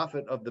 The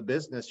profit of the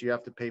business you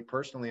have to pay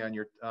personally on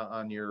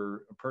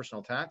your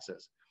personal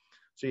taxes.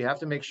 So you have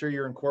to make sure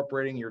you're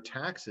incorporating your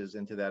taxes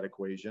into that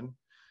equation.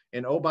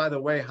 And oh, by the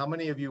way, how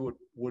many of you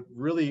would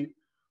really,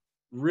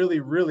 really,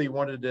 really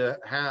wanted to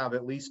have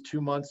at least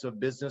 2 months of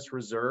business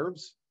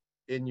reserves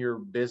in your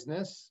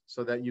business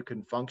so that you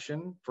can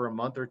function for a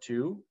month or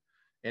two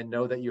and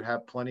know that you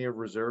have plenty of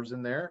reserves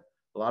in there?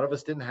 A lot of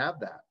us didn't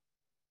have that.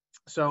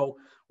 So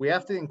we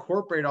have to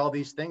incorporate all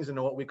these things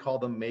into what we call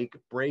the make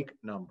break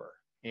number.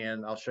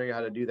 And I'll show you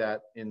how to do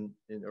that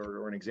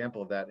or an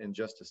example of that in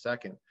just a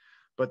second.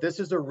 But this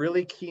is a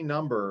really key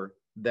number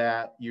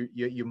that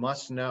you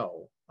must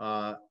know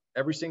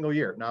every single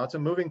year. Now, it's a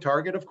moving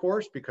target, of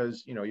course,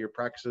 because your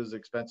practice's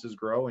expenses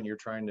grow and you're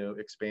trying to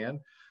expand,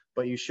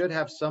 but you should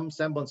have some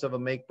semblance of a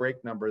make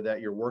break number that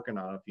you're working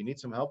on. If you need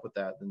some help with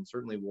that, then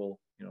certainly we'll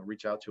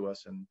reach out to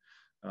us and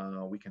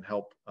we can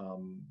help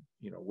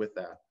with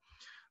that.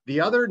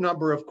 The other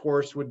number, of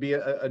course, would be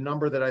a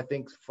number that I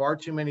think far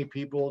too many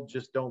people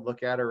just don't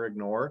look at or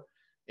ignore,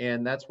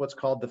 and that's what's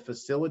called the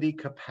facility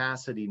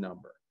capacity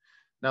number.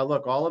 Now,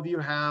 look, all of you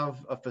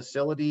have a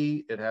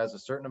facility. It has a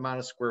certain amount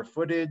of square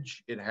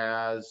footage. It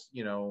has,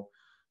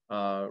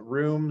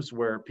 rooms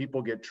where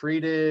people get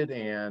treated,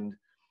 and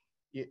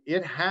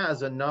it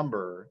has a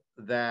number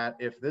that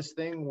if this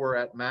thing were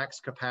at max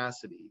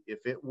capacity,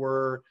 if it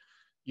were,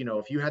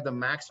 if you had the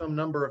maximum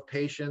number of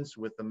patients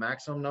with the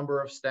maximum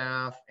number of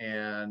staff,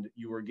 and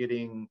you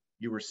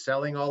were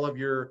selling all of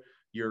your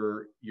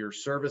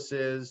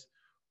services,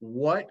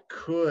 what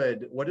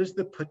is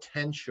the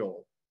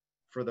potential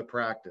for the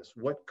practice?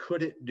 What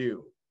could it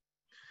do?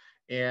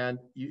 And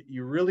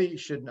you really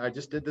shouldn't. I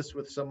just did this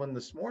with someone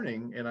this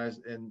morning,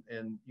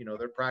 and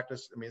their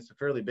practice, I mean, it's a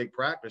fairly big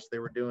practice. They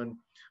were doing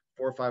 $400,000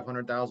 or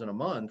 $500,000 a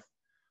month,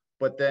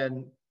 but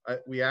then I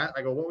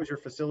go, what was your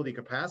facility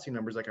capacity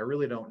numbers? Like, I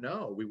really don't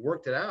know. We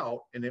worked it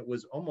out and it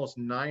was almost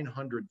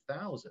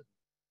 900,000.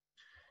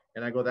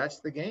 And I go, that's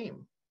the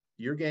game.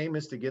 Your game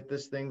is to get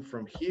this thing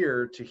from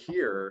here to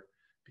here,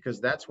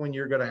 because that's when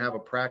you're going to have a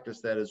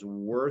practice that is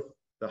worth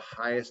the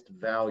highest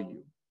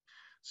value.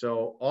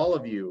 So all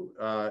of you,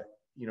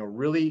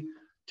 really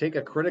take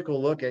a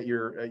critical look at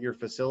your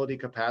facility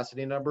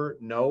capacity number,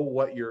 know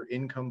what your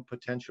income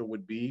potential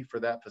would be for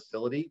that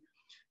facility.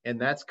 And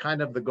that's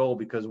kind of the goal,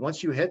 because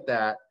once you hit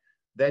that,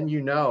 then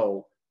you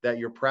know that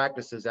your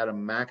practice is at a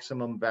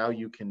maximum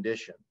value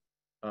condition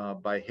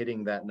by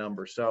hitting that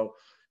number. So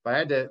if I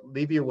had to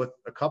leave you with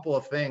a couple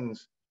of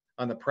things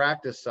on the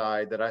practice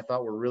side that I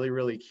thought were really,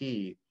 really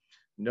key: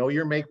 know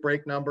your make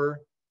break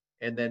number,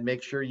 and then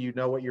make sure you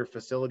know what your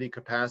facility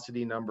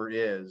capacity number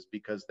is,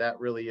 because that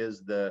really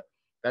is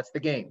that's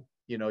the game.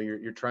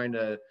 You're trying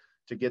to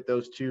get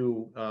those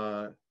two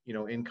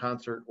in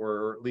concert,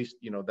 or at least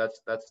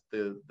that's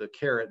the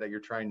carrot that you're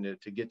trying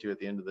to get to at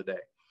the end of the day.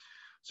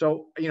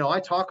 So, I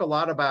talk a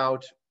lot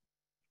about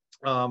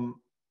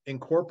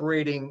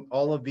incorporating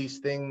all of these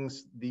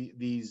things,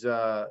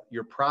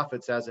 your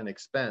profits as an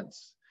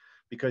expense,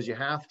 because you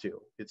have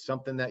to. It's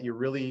something that you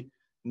really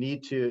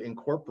need to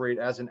incorporate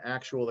as an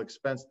actual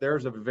expense.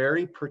 There's a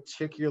very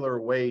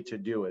particular way to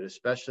do it,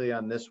 especially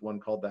on this one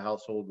called the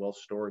household wealth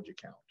storage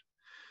account.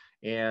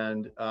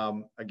 And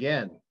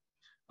again,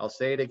 I'll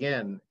say it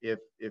again, if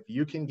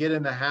you can get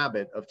in the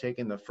habit of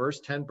taking the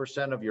first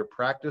 10% of your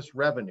practice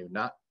revenue,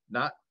 not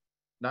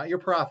your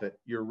profit,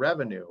 your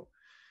revenue,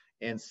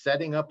 and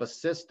setting up a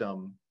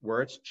system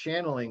where it's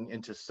channeling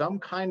into some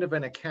kind of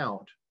an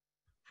account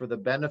for the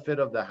benefit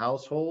of the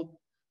household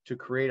to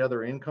create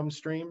other income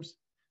streams,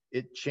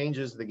 it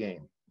changes the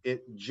game.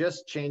 It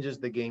just changes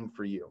the game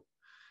for you.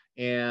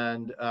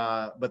 And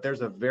but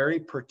there's a very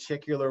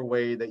particular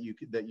way that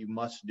you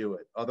must do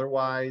it.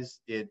 Otherwise,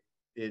 you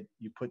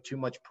put too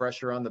much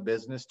pressure on the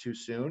business too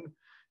soon,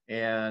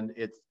 and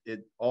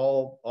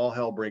all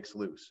hell breaks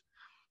loose.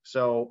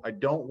 So I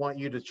don't want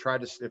you to try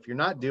to, if you're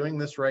not doing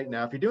this right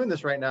now, if you're doing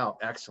this right now,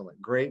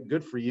 excellent, great,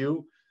 good for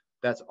you.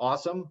 That's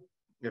awesome.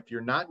 If you're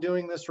not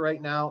doing this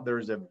right now,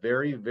 there's a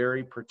very,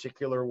 very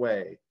particular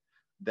way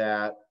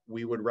that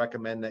we would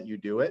recommend that you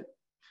do it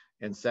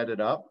and set it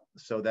up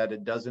so that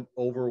it doesn't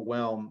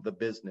overwhelm the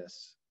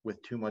business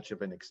with too much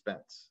of an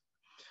expense.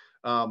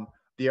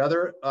 The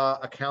other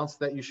accounts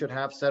that you should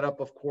have set up,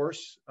 of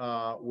course,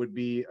 would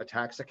be a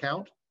tax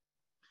account.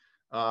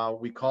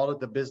 We call it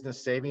the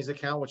business savings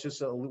account, which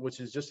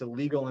is just a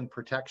legal and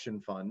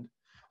protection fund,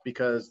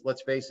 because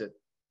let's face it,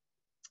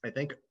 I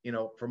think,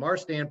 from our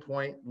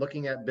standpoint,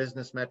 looking at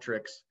business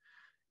metrics,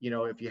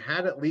 if you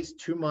had at least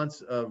 2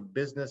 months of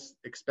business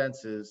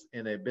expenses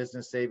in a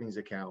business savings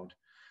account,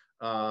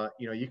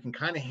 you can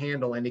kind of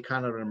handle any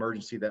kind of an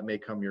emergency that may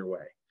come your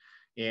way.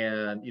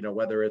 And,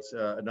 whether it's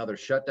another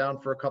shutdown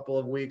for a couple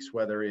of weeks,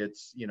 whether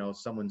it's,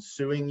 someone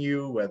suing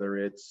you, whether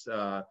it's,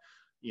 a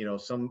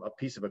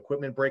piece of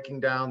equipment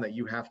breaking down that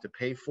you have to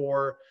pay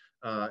for,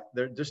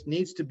 there just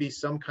needs to be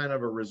some kind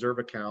of a reserve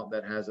account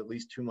that has at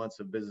least 2 months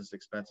of business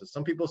expenses.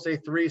 Some people say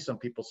 3, some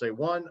people say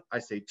 1, I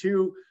say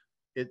 2.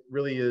 It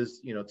really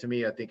is, to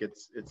me, I think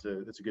it's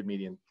a good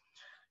median.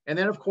 And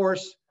then, of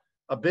course,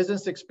 a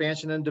business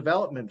expansion and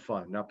development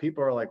fund. Now,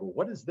 people are like, well,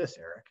 what is this,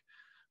 Eric?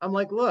 I'm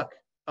like, look,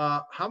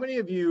 how many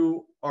of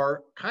you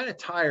are kind of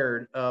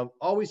tired of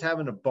always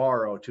having to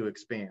borrow to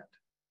expand?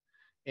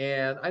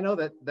 And I know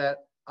that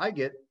I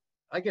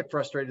get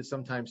frustrated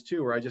sometimes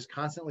too, where I just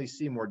constantly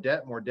see more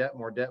debt. And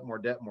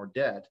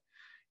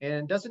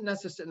it doesn't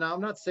necessarily, now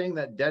I'm not saying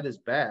that debt is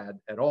bad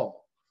at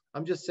all.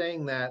 I'm just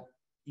saying that,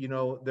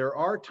 there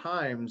are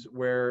times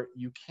where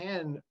you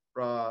can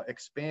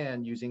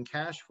expand using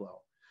cash flow.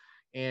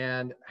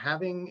 And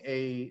having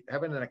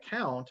an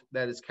account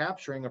that is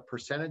capturing a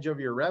percentage of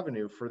your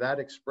revenue for that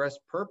express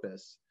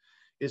purpose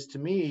is, to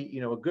me,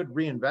 a good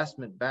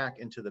reinvestment back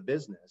into the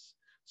business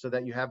so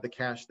that you have the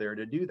cash there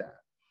to do that.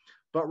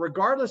 But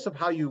regardless of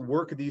how you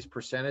work these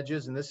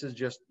percentages, and this is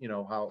just,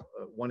 how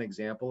one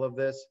example of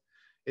this,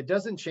 it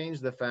doesn't change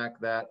the fact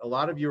that a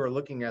lot of you are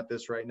looking at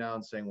this right now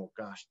and saying, well,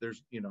 gosh,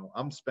 there's,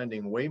 I'm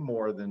spending way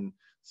more than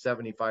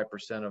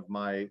 75% of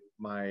my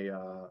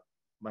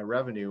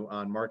revenue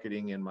on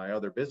marketing and my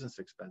other business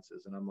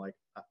expenses. And I'm like,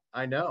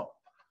 I know.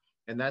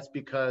 And that's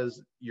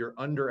because you're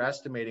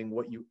underestimating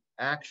what you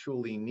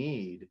actually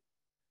need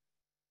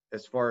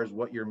as far as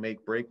what your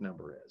make break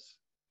number is.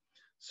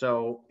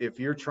 So if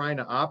you're trying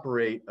to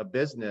operate a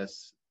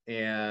business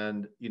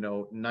and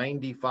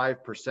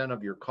 95%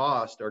 of your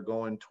costs are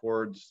going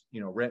towards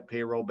rent,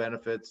 payroll,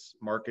 benefits,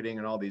 marketing,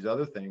 and all these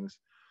other things,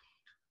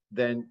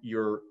 then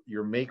your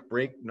make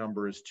break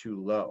number is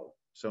too low.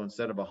 So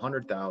instead of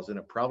 100,000,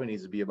 it probably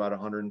needs to be about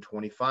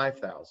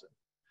 125,000.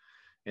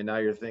 And now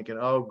you're thinking,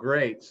 oh,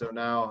 great. So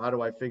now how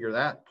do I figure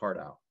that part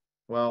out?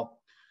 Well,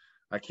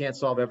 I can't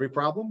solve every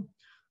problem,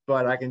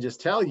 but I can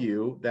just tell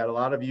you that a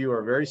lot of you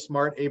are very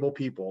smart, able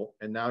people.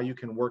 And now you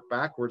can work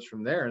backwards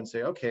from there and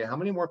say, okay, how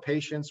many more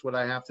patients would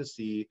I have to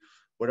see?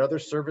 What other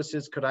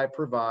services could I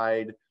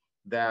provide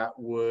that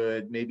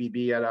would maybe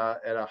be at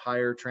a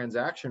higher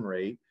transaction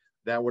rate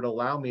that would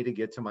allow me to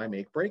get to my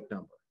make break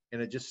number?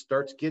 And it just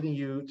starts getting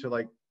you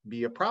to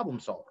be a problem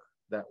solver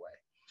that way.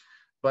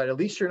 But at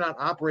least you're not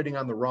operating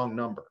on the wrong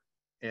number.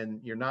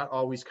 And you're not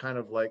always kind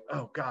of like,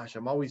 oh gosh,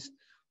 I'm always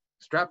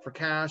strapped for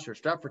cash or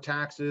strapped for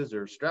taxes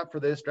or strapped for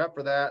this, strapped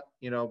for that,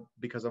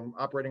 because I'm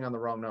operating on the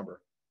wrong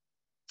number.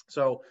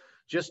 So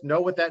just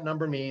know what that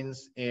number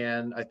means.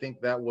 And I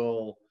think that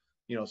will,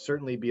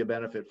 certainly be a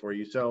benefit for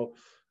you. So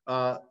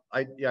I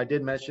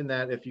did mention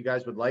that if you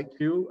guys would like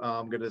to,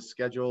 I'm going to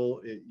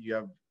schedule, you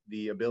have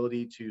the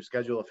ability to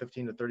schedule a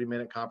 15 to 30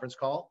 minute conference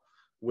call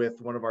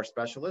with one of our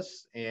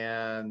specialists,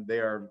 and they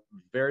are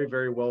very,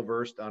 very well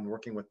versed on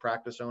working with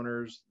practice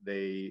owners.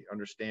 They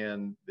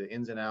understand the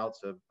ins and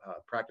outs of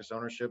practice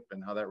ownership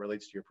and how that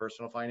relates to your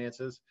personal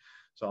finances.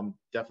 So I'm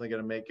definitely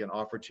going to make an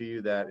offer to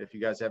you that if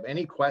you guys have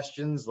any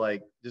questions,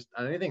 like just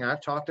on anything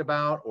I've talked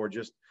about, or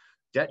just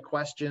debt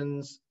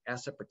questions,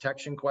 asset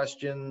protection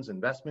questions,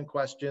 investment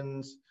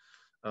questions,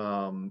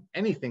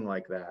 anything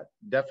like that,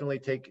 definitely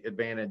take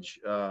advantage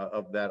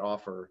of that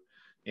offer.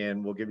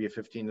 And we'll give you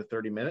 15 to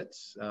 30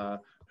 minutes.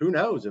 Who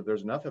knows, if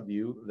there's enough of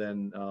you,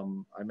 then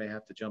I may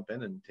have to jump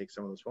in and take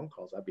some of those phone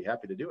calls. I'd be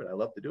happy to do it. I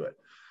love to do it.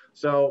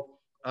 So,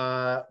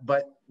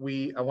 but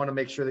I want to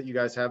make sure that you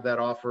guys have that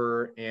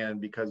offer. And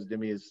because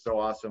Demi is so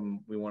awesome,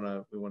 we want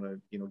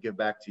to give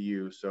back to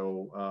you.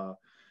 So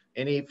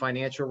any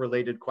financial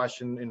related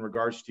question in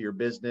regards to your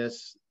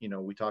business,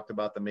 we talked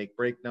about the make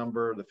break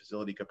number, the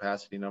facility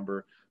capacity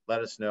number.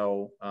 Let us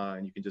know,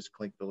 and you can just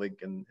click the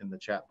link in the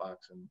chat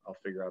box, and I'll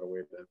figure out a way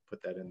to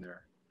put that in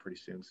there pretty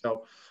soon.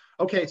 So,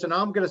 okay, so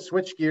now I'm going to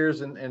switch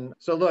gears, and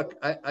so look,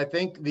 I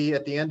think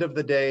at the end of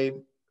the day,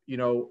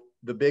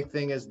 the big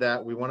thing is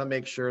that we want to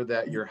make sure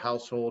that your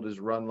household is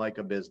run like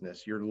a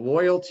business. Your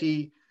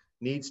loyalty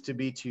needs to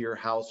be to your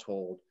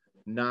household,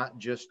 not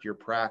just your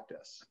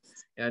practice.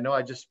 And I know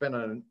I just spent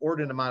an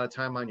inordinate amount of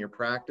time on your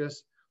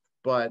practice,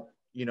 but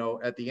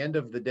at the end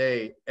of the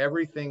day,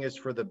 everything is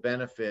for the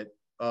benefit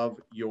of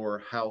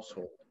your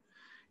household.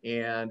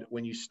 And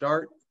when you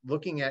start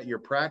looking at your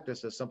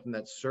practice as something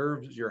that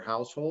serves your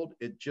household,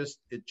 it just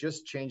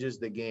changes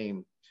the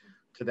game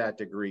to that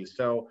degree.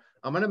 So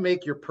I'm going to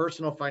make your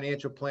personal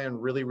financial plan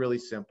really, really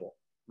simple,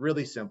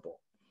 really simple.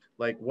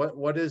 Like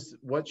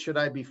what should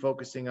I be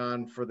focusing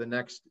on for the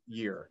next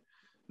year?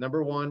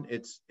 Number one,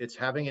 it's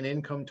having an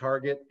income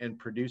target and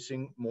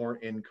producing more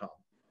income.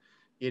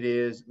 It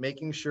is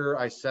making sure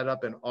I set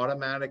up an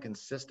automatic and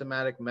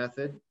systematic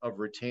method of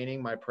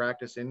retaining my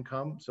practice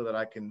income so that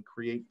I can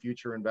create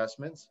future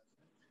investments.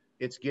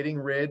 It's getting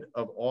rid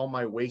of all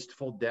my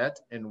wasteful debt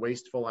and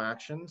wasteful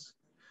actions.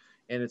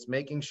 And it's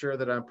making sure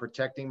that I'm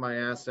protecting my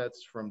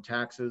assets from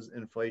taxes,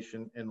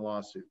 inflation, and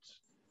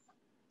lawsuits.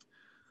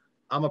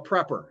 I'm a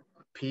prepper,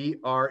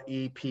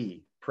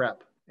 P-R-E-P,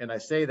 prep. And I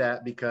say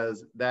that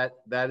because that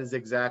is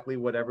exactly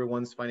what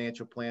everyone's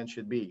financial plan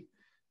should be.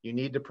 You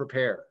need to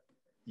prepare.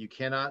 You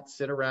cannot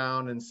sit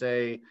around and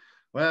say,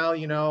 well,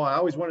 I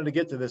always wanted to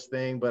get to this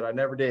thing, but I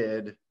never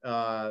did.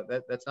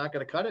 That's not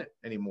going to cut it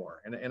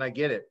anymore. And I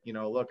get it.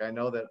 Look, I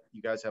know that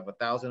you guys have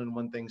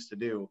 1,001 things to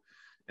do.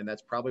 And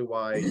that's probably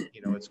why,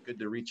 it's good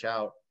to reach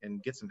out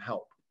and get some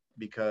help,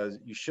 because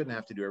you shouldn't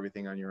have to do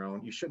everything on your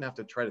own. You shouldn't have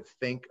to try to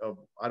think of,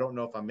 I don't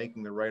know if I'm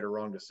making the right or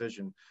wrong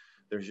decision.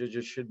 There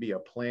just should be a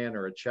plan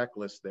or a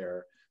checklist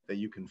there that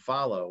you can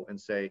follow and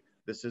say,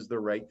 this is the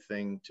right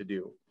thing to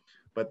do.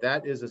 But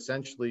that is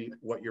essentially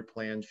what your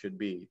plan should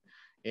be.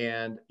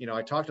 And,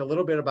 I talked a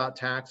little bit about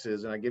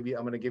taxes, and I'm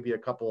going to give you a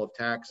couple of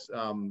tax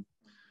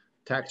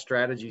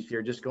strategies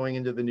here, just going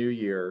into the new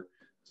year,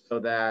 so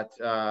that,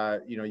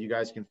 you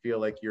guys can feel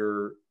like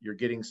you're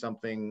getting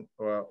something,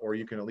 or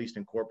you can at least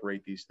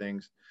incorporate these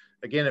things.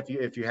 Again,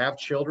 if you have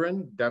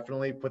children,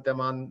 definitely put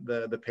them on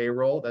the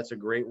payroll. That's a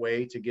great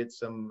way to get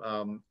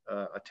some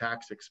a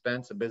tax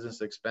expense, a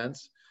business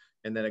expense,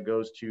 and then it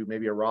goes to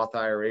maybe a Roth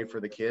IRA for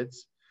the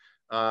kids.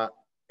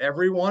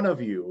 Every one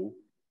of you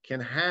can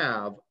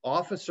have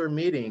officer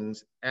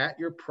meetings at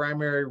your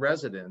primary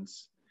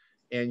residence,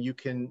 and you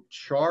can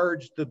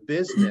charge the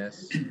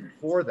business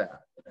for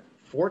that.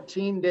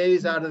 14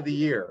 days out of the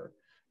year,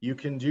 you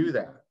can do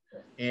that.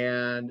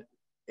 And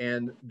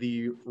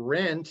the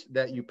rent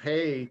that you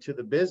pay to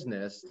the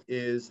business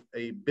is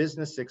a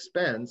business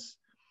expense,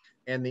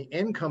 and the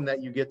income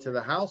that you get to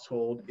the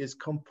household is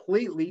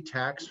completely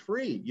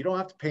tax-free. You don't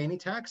have to pay any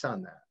tax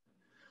on that.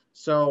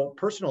 So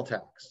personal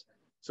tax.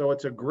 So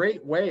it's a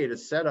great way to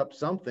set up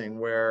something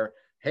where,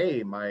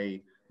 hey, my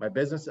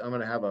business, I'm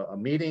going to have a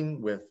meeting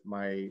with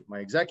my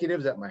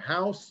executives at my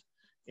house,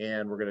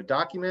 and we're going to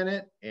document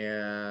it,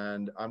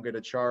 and I'm going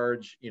to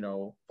charge,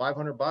 $500,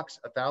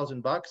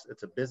 $1,000.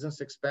 It's a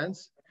business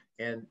expense,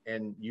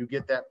 and you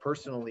get that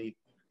personally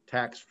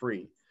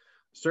tax-free.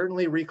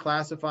 Certainly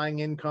reclassifying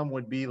income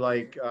would be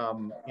like,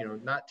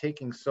 not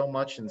taking so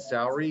much in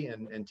salary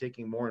and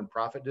taking more in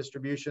profit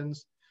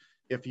distributions.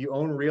 If you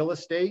own real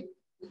estate,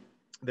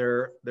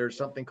 there's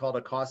something called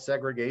a cost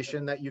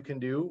segregation that you can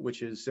do,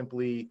 which is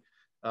simply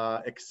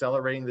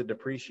accelerating the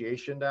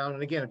depreciation down.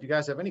 And again, if you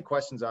guys have any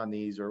questions on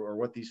these or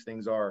what these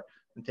things are,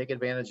 then take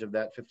advantage of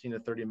that 15 to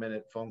 30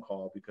 minute phone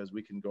call, because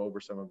we can go over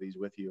some of these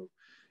with you.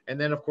 And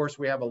then of course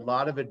we have a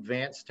lot of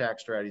advanced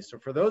tax strategies. So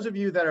for those of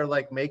you that are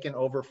like making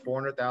over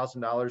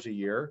 $400,000 a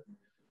year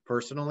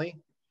personally,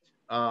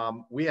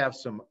 we have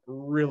some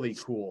really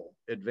cool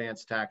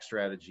advanced tax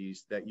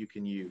strategies that you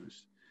can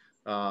use.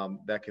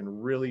 That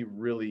can really,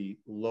 really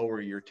lower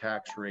your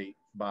tax rate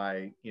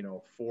by,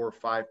 4 or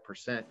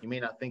 5%. You may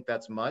not think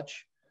that's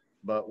much,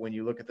 but when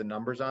you look at the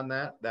numbers on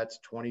that, that's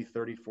 20,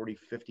 30, 40,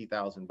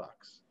 50,000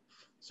 bucks.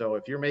 So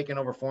if you're making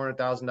over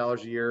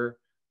 $400,000 a year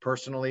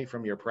personally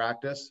from your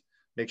practice,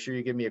 make sure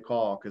you give me a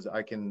call, because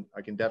I can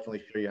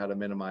definitely show you how to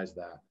minimize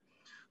that.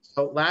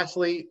 So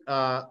lastly,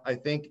 I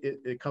think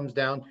it comes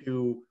down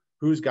to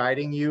who's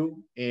guiding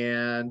you.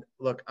 And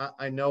look,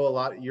 I know a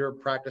lot, you're a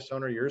practice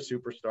owner, you're a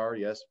superstar.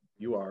 Yes,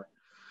 you are.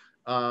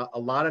 A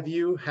lot of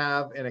you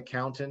have an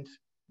accountant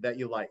that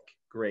you like.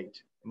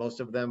 Great. Most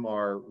of them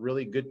are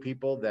really good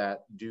people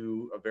that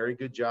do a very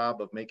good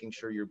job of making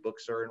sure your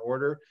books are in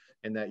order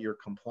and that you're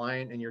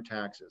compliant in your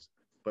taxes.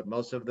 But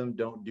most of them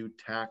don't do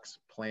tax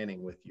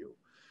planning with you.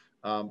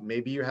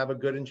 Maybe you have a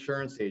good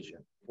insurance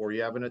agent, or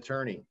you have an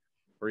attorney,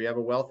 or you have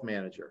a wealth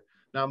manager.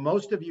 Now,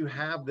 most of you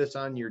have this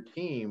on your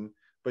team,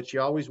 but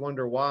you always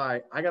wonder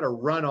why. I got to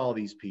run all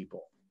these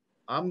people.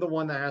 I'm the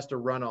one that has to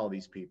run all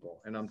these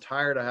people, and I'm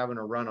tired of having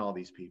to run all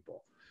these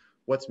people.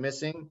 What's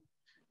missing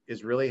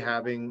is really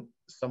having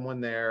someone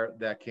there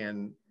that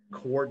can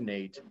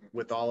coordinate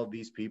with all of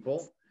these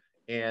people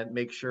and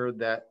make sure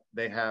that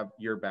they have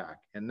your back.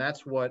 And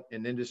that's what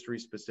an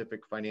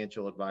industry-specific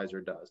financial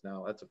advisor does.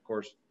 Now, that's, of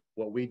course,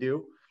 what we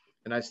do.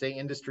 And I say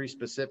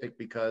industry-specific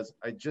because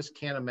I just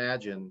can't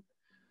imagine,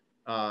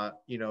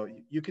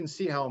 you can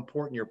see how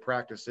important your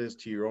practice is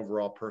to your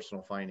overall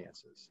personal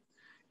finances.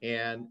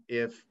 And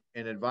if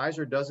an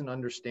advisor doesn't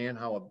understand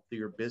how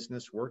your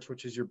business works,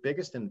 which is your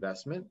biggest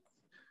investment,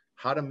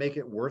 how to make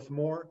it worth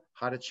more,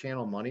 how to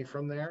channel money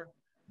from there,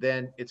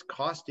 then it's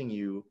costing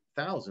you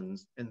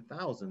thousands and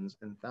thousands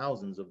and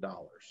thousands of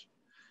dollars.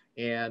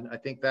 And I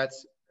think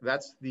that's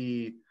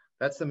the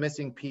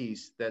missing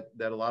piece that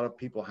a lot of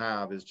people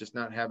have, is just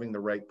not having the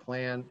right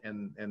plan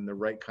and the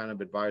right kind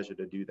of advisor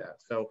to do that.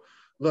 So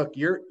look,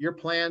 your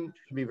plan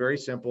should be very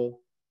simple.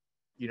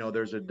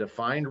 There's a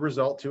defined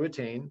result to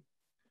attain.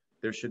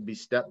 There should be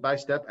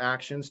step-by-step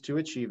actions to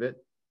achieve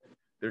it.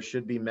 There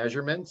should be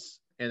measurements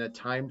and a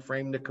time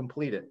frame to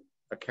complete it.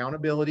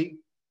 Accountability,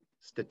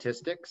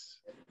 statistics,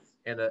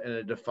 and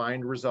a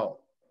defined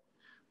result.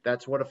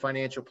 That's what a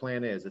financial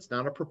plan is. It's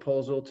not a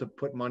proposal to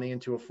put money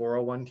into a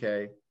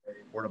 401k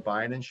or to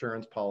buy an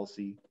insurance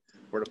policy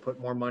or to put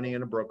more money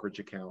in a brokerage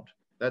account.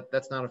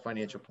 That's not a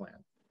financial plan.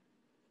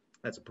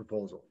 That's a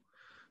proposal.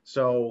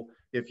 So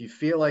if you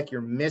feel like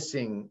you're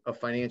missing a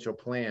financial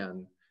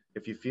plan,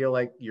 if you feel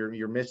like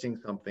you're missing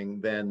something,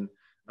 then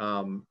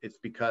it's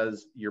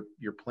because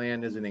your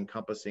plan isn't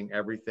encompassing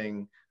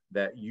everything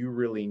that you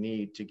really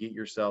need to get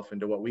yourself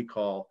into what we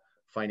call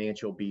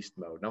financial beast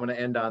mode. And I'm going to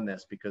end on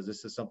this because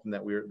this is something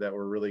that we're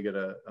really going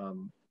to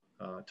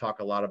talk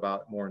a lot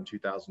about more in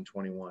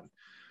 2021.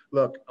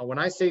 Look, when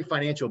I say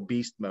financial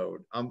beast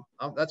mode,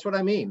 that's what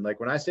I mean. Like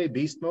when I say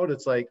beast mode,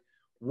 it's like,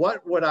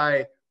 what would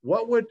I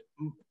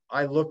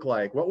look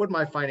like? What would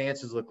my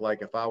finances look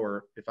like if I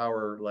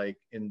were like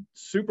in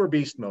super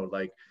beast mode?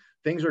 Like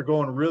things are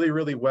going really,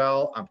 really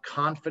well. I'm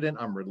confident,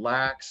 I'm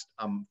relaxed,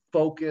 I'm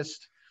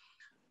focused.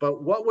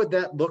 But what would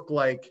that look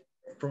like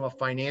from a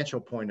financial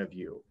point of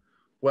view?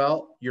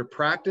 Well, your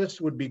practice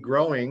would be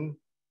growing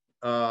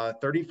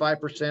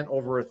 35%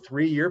 over a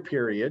 3-year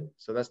period.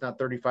 So that's not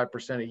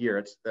 35% a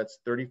year. That's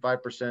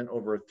 35%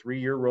 over a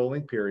 3-year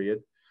rolling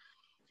period.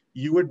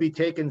 You would be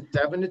taking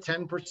 7 to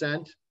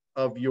 10%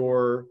 of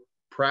your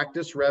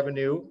practice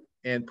revenue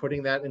and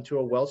putting that into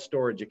a wealth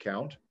storage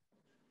account.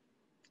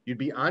 You'd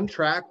be on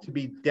track to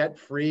be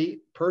debt-free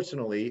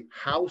personally,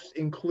 house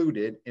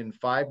included, in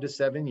 5 to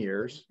 7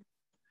 years.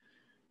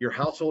 Your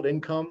household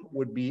income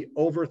would be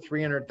over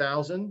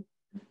 $300,000.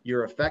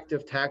 Your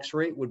effective tax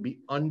rate would be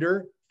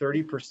under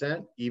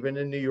 30%, even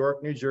in New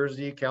York, New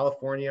Jersey,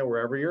 California,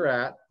 wherever you're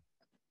at.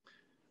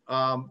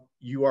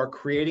 You are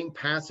creating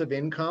passive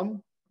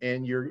income,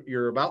 and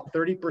you're about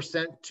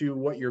 30% to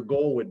what your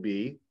goal would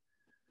be.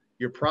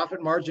 Your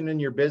profit margin in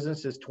your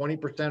business is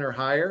 20% or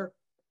higher.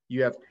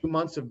 You have 2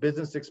 months of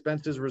business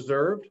expenses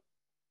reserved,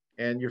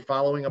 and you're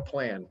following a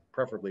plan,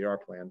 preferably our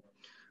plan.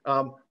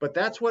 But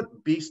that's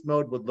what beast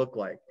mode would look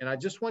like. And I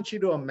just want you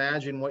to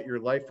imagine what your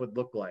life would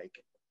look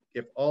like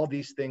if all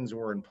these things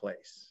were in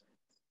place.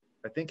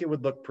 I think it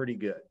would look pretty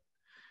good.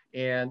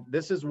 And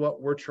this is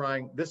what we're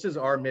trying. This is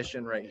our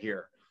mission right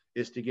here,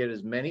 is to get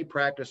as many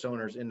practice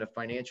owners into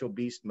financial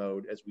beast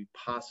mode as we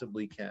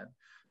possibly can.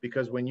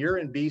 Because when you're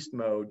in beast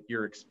mode,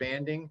 you're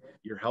expanding,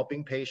 you're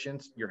helping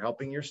patients, you're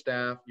helping your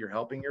staff, you're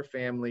helping your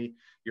family,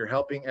 you're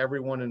helping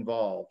everyone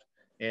involved.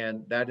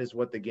 And that is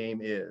what the game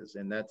is.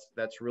 And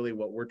that's really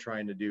what we're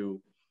trying to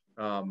do,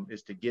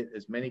 is to get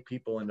as many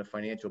people into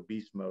financial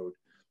beast mode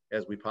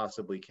as we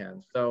possibly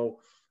can. So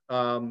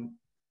I'll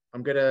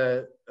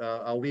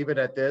leave it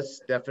at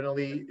this.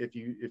 Definitely, if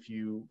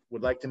you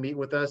would like to meet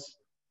with us,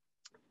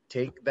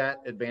 take that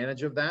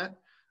advantage of that.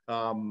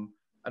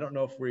 I don't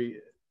know if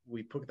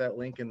we put that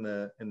link in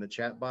the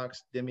chat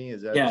box, Demi.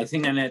 Is that? Yeah, I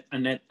think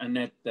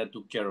Annette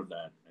took care of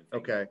that.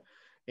 Okay.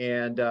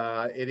 And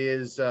it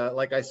is,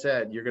 like I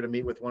said, you're going to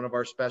meet with one of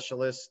our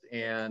specialists,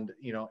 and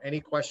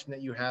any question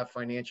that you have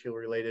financially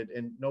related,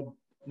 and no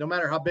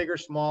matter how big or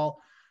small,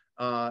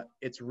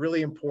 it's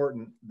really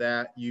important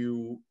that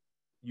you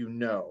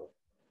know.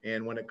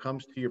 And when it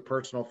comes to your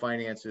personal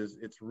finances,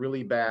 it's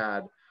really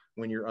bad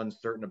when you're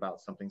uncertain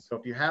about something. So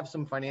if you have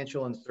some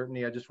financial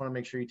uncertainty, I just want to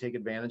make sure you take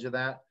advantage of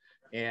that.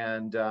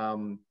 And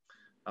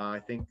I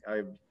think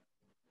I've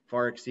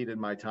far exceeded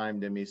my time,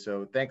 Demi.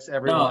 So thanks,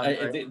 everyone.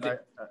 No,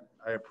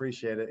 I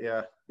appreciate it.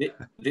 Yeah.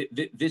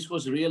 This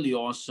was really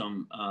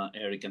awesome,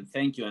 Eric, and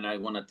thank you. And I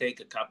want to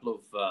take a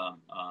couple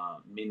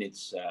of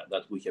minutes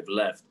that we have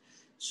left.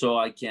 so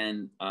I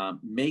can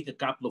make a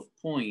couple of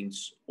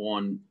points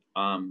on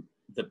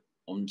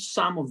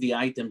some of the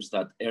items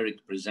that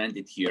Eric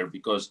presented here,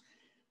 because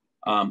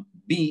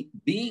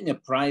being a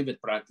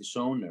private practice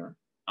owner,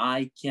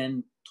 I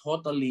can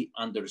totally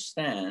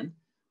understand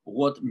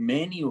what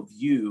many of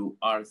you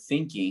are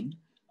thinking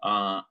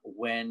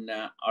when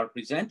are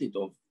presented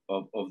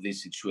of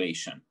this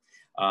situation.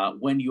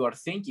 When you are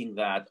thinking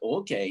that,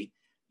 okay,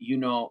 you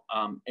know,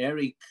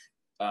 Eric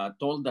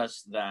told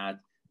us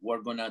that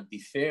we're gonna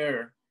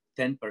defer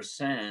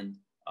 10%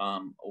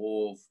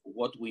 of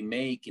what we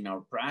make in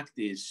our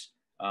practice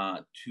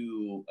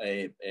to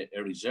a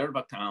reserve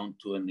account,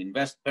 to an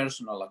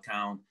personal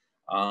account.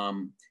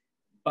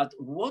 But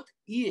what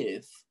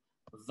if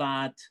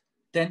that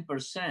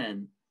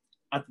 10%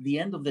 at the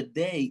end of the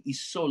day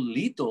is so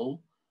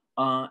little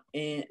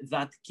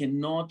that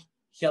cannot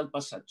help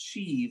us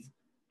achieve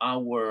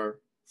our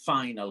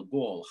final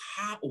goal?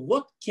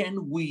 What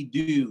can we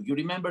do? You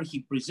remember he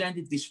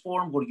presented this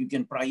form where you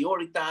can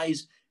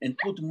prioritize and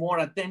put more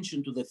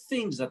attention to the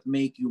things that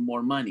make you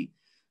more money.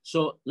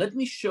 So let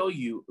me show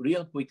you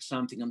real quick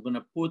something. I'm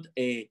gonna put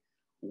a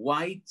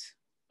white,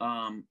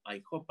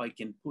 I hope I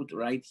can put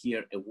right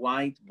here a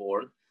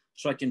whiteboard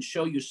so I can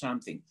show you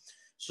something.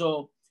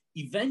 So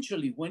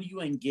eventually when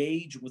you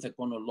engage with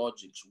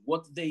Econologics,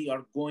 what they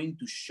are going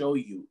to show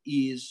you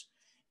is,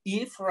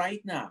 if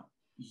right now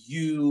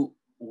you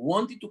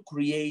wanted to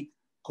create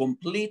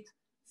complete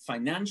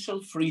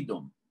financial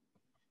freedom,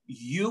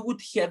 you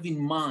would have in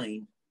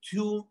mind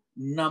two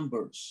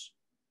numbers,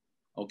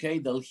 okay?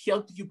 They'll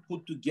help you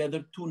put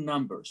together two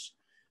numbers.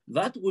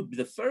 That would be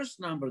the first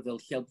number they'll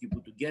help you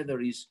put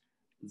together is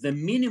the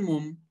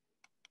minimum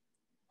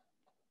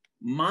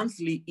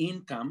monthly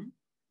income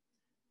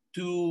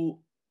to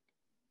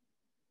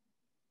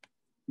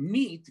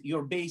meet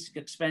your basic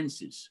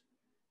expenses.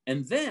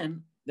 And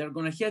then they're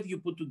gonna have you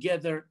put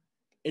together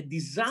a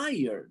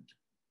desired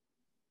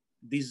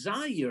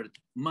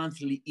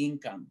monthly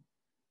income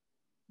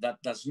that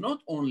does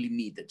not only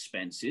meet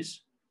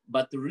expenses,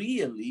 but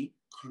really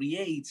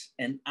creates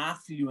an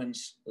affluent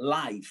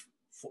life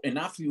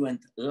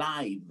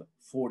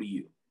for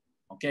you.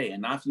 Okay,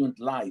 an affluent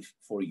life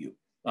for you.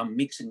 I'm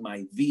mixing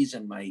my V's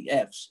and my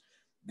F's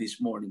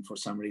this morning for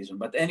some reason.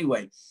 But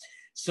anyway,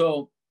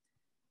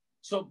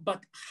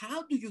 but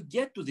how do you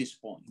get to this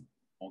point?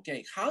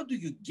 Okay, how do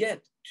you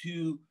get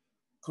to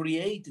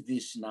create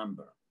this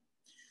number?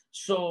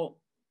 So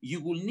you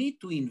will need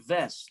to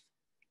invest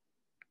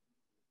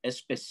a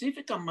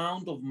specific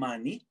amount of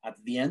money at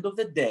the end of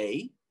the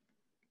day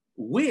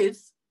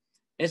with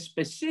a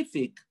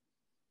specific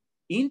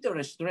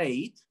interest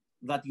rate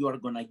that you are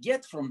going to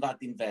get from that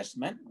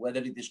investment, whether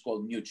it is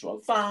called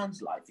mutual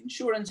funds, life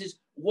insurances,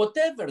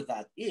 whatever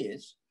that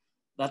is,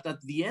 that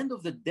at the end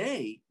of the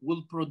day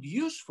will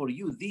produce for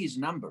you these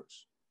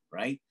numbers,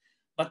 right?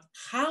 But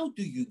how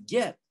do you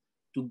get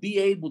to be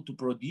able to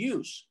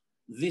produce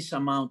this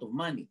amount of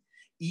money?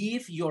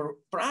 If your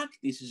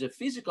practice is a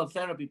physical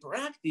therapy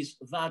practice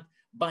that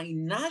by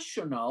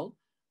national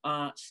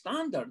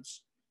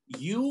standards,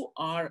 you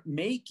are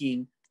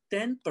making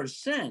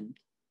 10%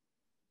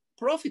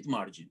 profit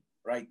margin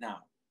right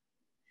now.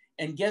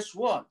 And guess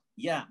what?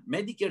 Yeah,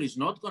 Medicare is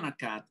not gonna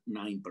cut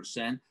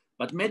 9%,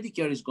 but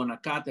Medicare is gonna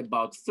cut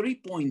about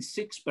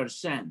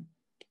 3.6%,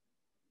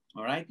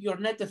 all right? Your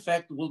net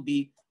effect will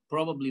be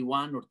probably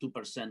 1 or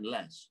 2%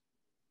 less.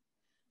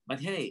 But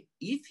hey,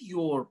 if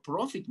your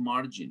profit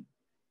margin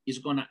is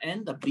gonna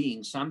end up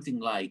being something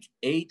like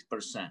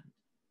 8%,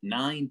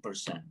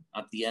 9%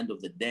 at the end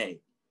of the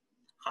day,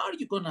 how are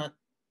you gonna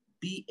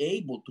be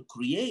able to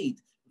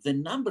create the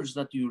numbers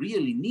that you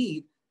really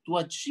need to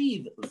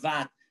achieve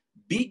that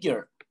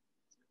bigger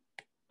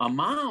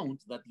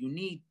amount that you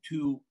need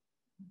to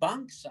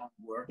bank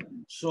somewhere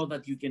so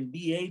that you can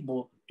be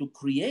able to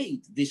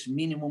create this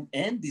minimum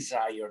and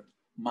desired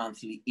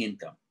monthly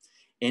income?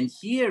 And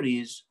here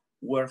is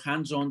where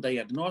hands-on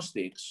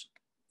diagnostics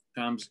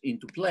comes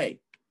into play.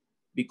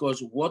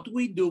 Because what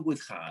we do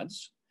with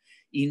HUDs,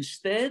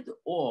 instead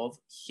of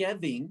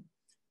having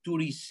to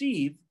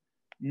receive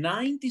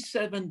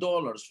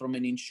 $97 from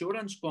an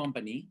insurance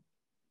company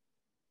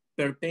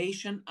per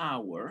patient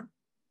hour,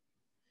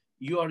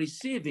 you are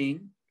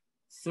receiving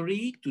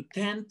 3 to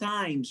 10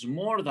 times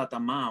more that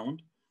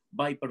amount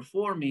by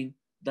performing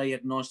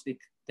diagnostic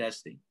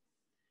testing.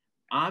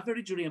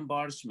 Average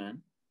reimbursement,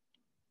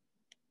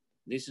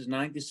 this is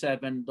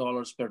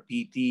 $97 per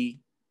PT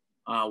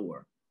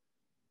hour.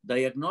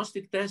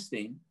 Diagnostic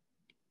testing,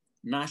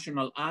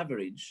 national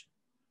average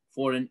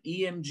for an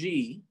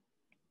EMG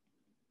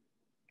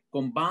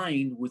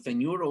combined with a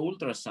neuro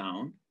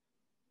ultrasound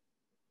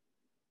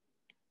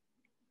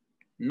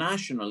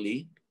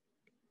nationally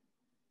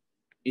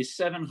is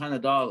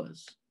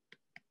 $700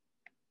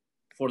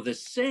 for the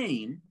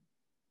same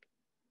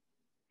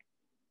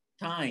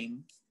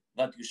time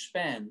that you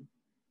spend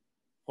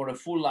for a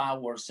full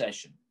hour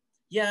session.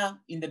 Yeah,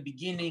 in the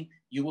beginning,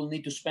 you will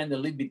need to spend a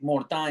little bit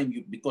more time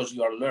because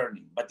you are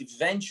learning, but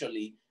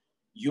eventually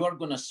you are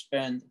gonna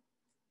spend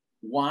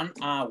 1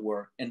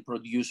 hour and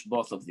produce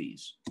both of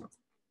these.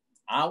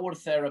 our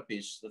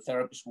therapists, the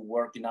therapists who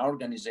work in our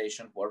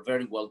organization, who are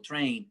very well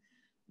trained,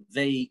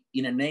 they,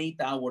 in an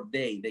 8-hour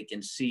day, they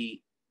can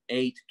see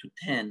 8 to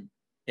 10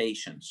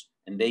 patients,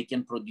 and they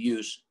can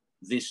produce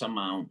this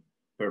amount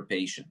per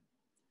patient.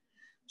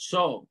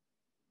 So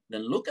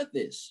then look at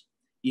this.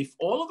 If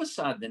all of a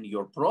sudden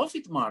your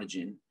profit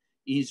margin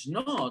is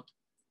not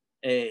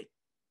a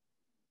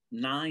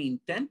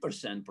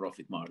 9-10%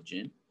 profit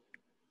margin,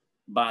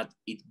 but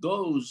it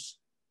goes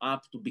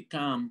up to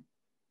become,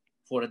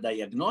 for a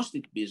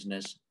diagnostic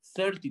business,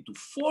 30 to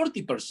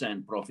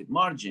 40% profit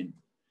margin,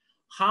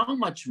 how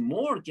much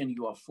more can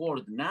you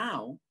afford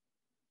now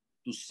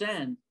to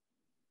send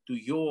to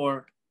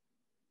your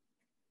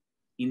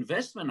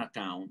investment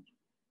account,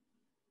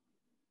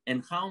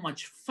 and how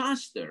much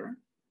faster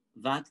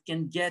that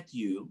can get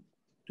you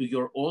to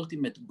your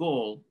ultimate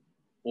goal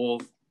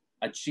of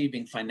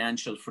achieving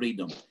financial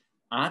freedom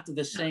at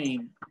the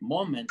same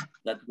moment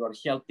that you are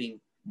helping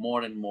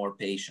more and more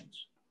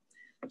patients.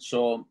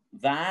 So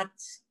that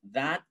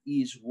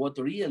is what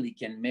really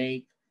can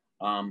make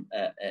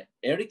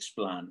Eric's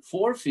plan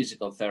for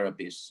physical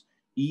therapists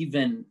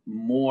even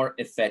more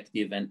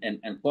effective. And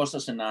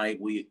Kostas and I,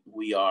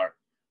 we are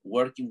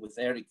working with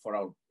Eric for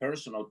our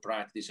personal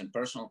practice and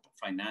personal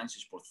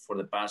finances for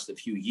the past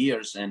few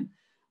years. And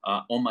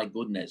oh my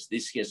goodness,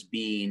 this has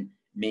been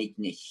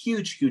making a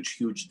huge, huge,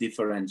 huge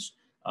difference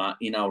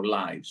in our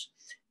lives.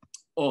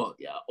 Oh,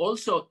 yeah.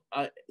 Also,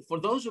 for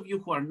those of you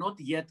who are not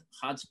yet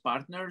HUD's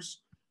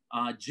partners,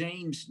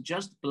 James,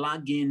 just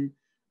plug in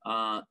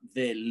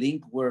the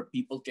link where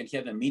people can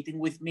have a meeting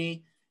with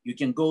me. You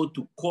can go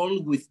to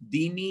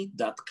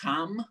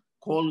callwithdimi.com,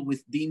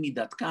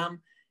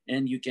 callwithdimi.com,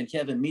 and you can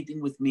have a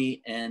meeting with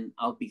me, and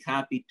I'll be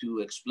happy to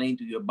explain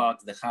to you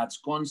about the HUD's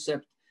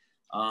concept.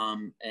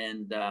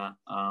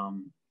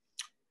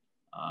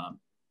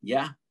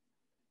 Yeah.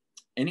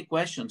 Any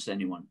questions,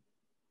 anyone?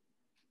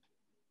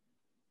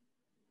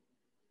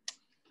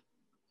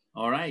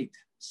 All right.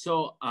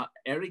 So,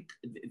 Eric,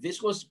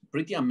 this was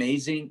pretty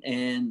amazing,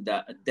 and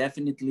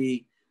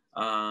definitely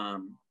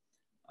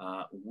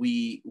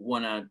we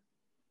want to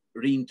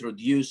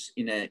reintroduce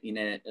in a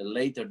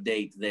later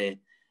date the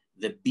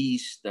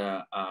Beast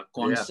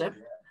concept.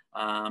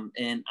 Yeah.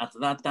 And at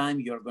that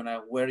time, you're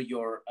gonna wear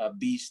your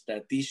Beast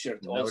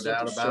T-shirt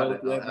also to show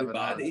to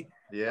everybody.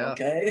 Yeah.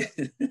 Okay.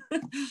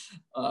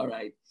 All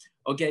right.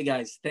 Okay,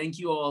 guys. Thank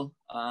you all,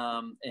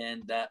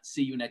 and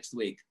see you next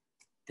week.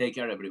 Take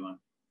care, everyone.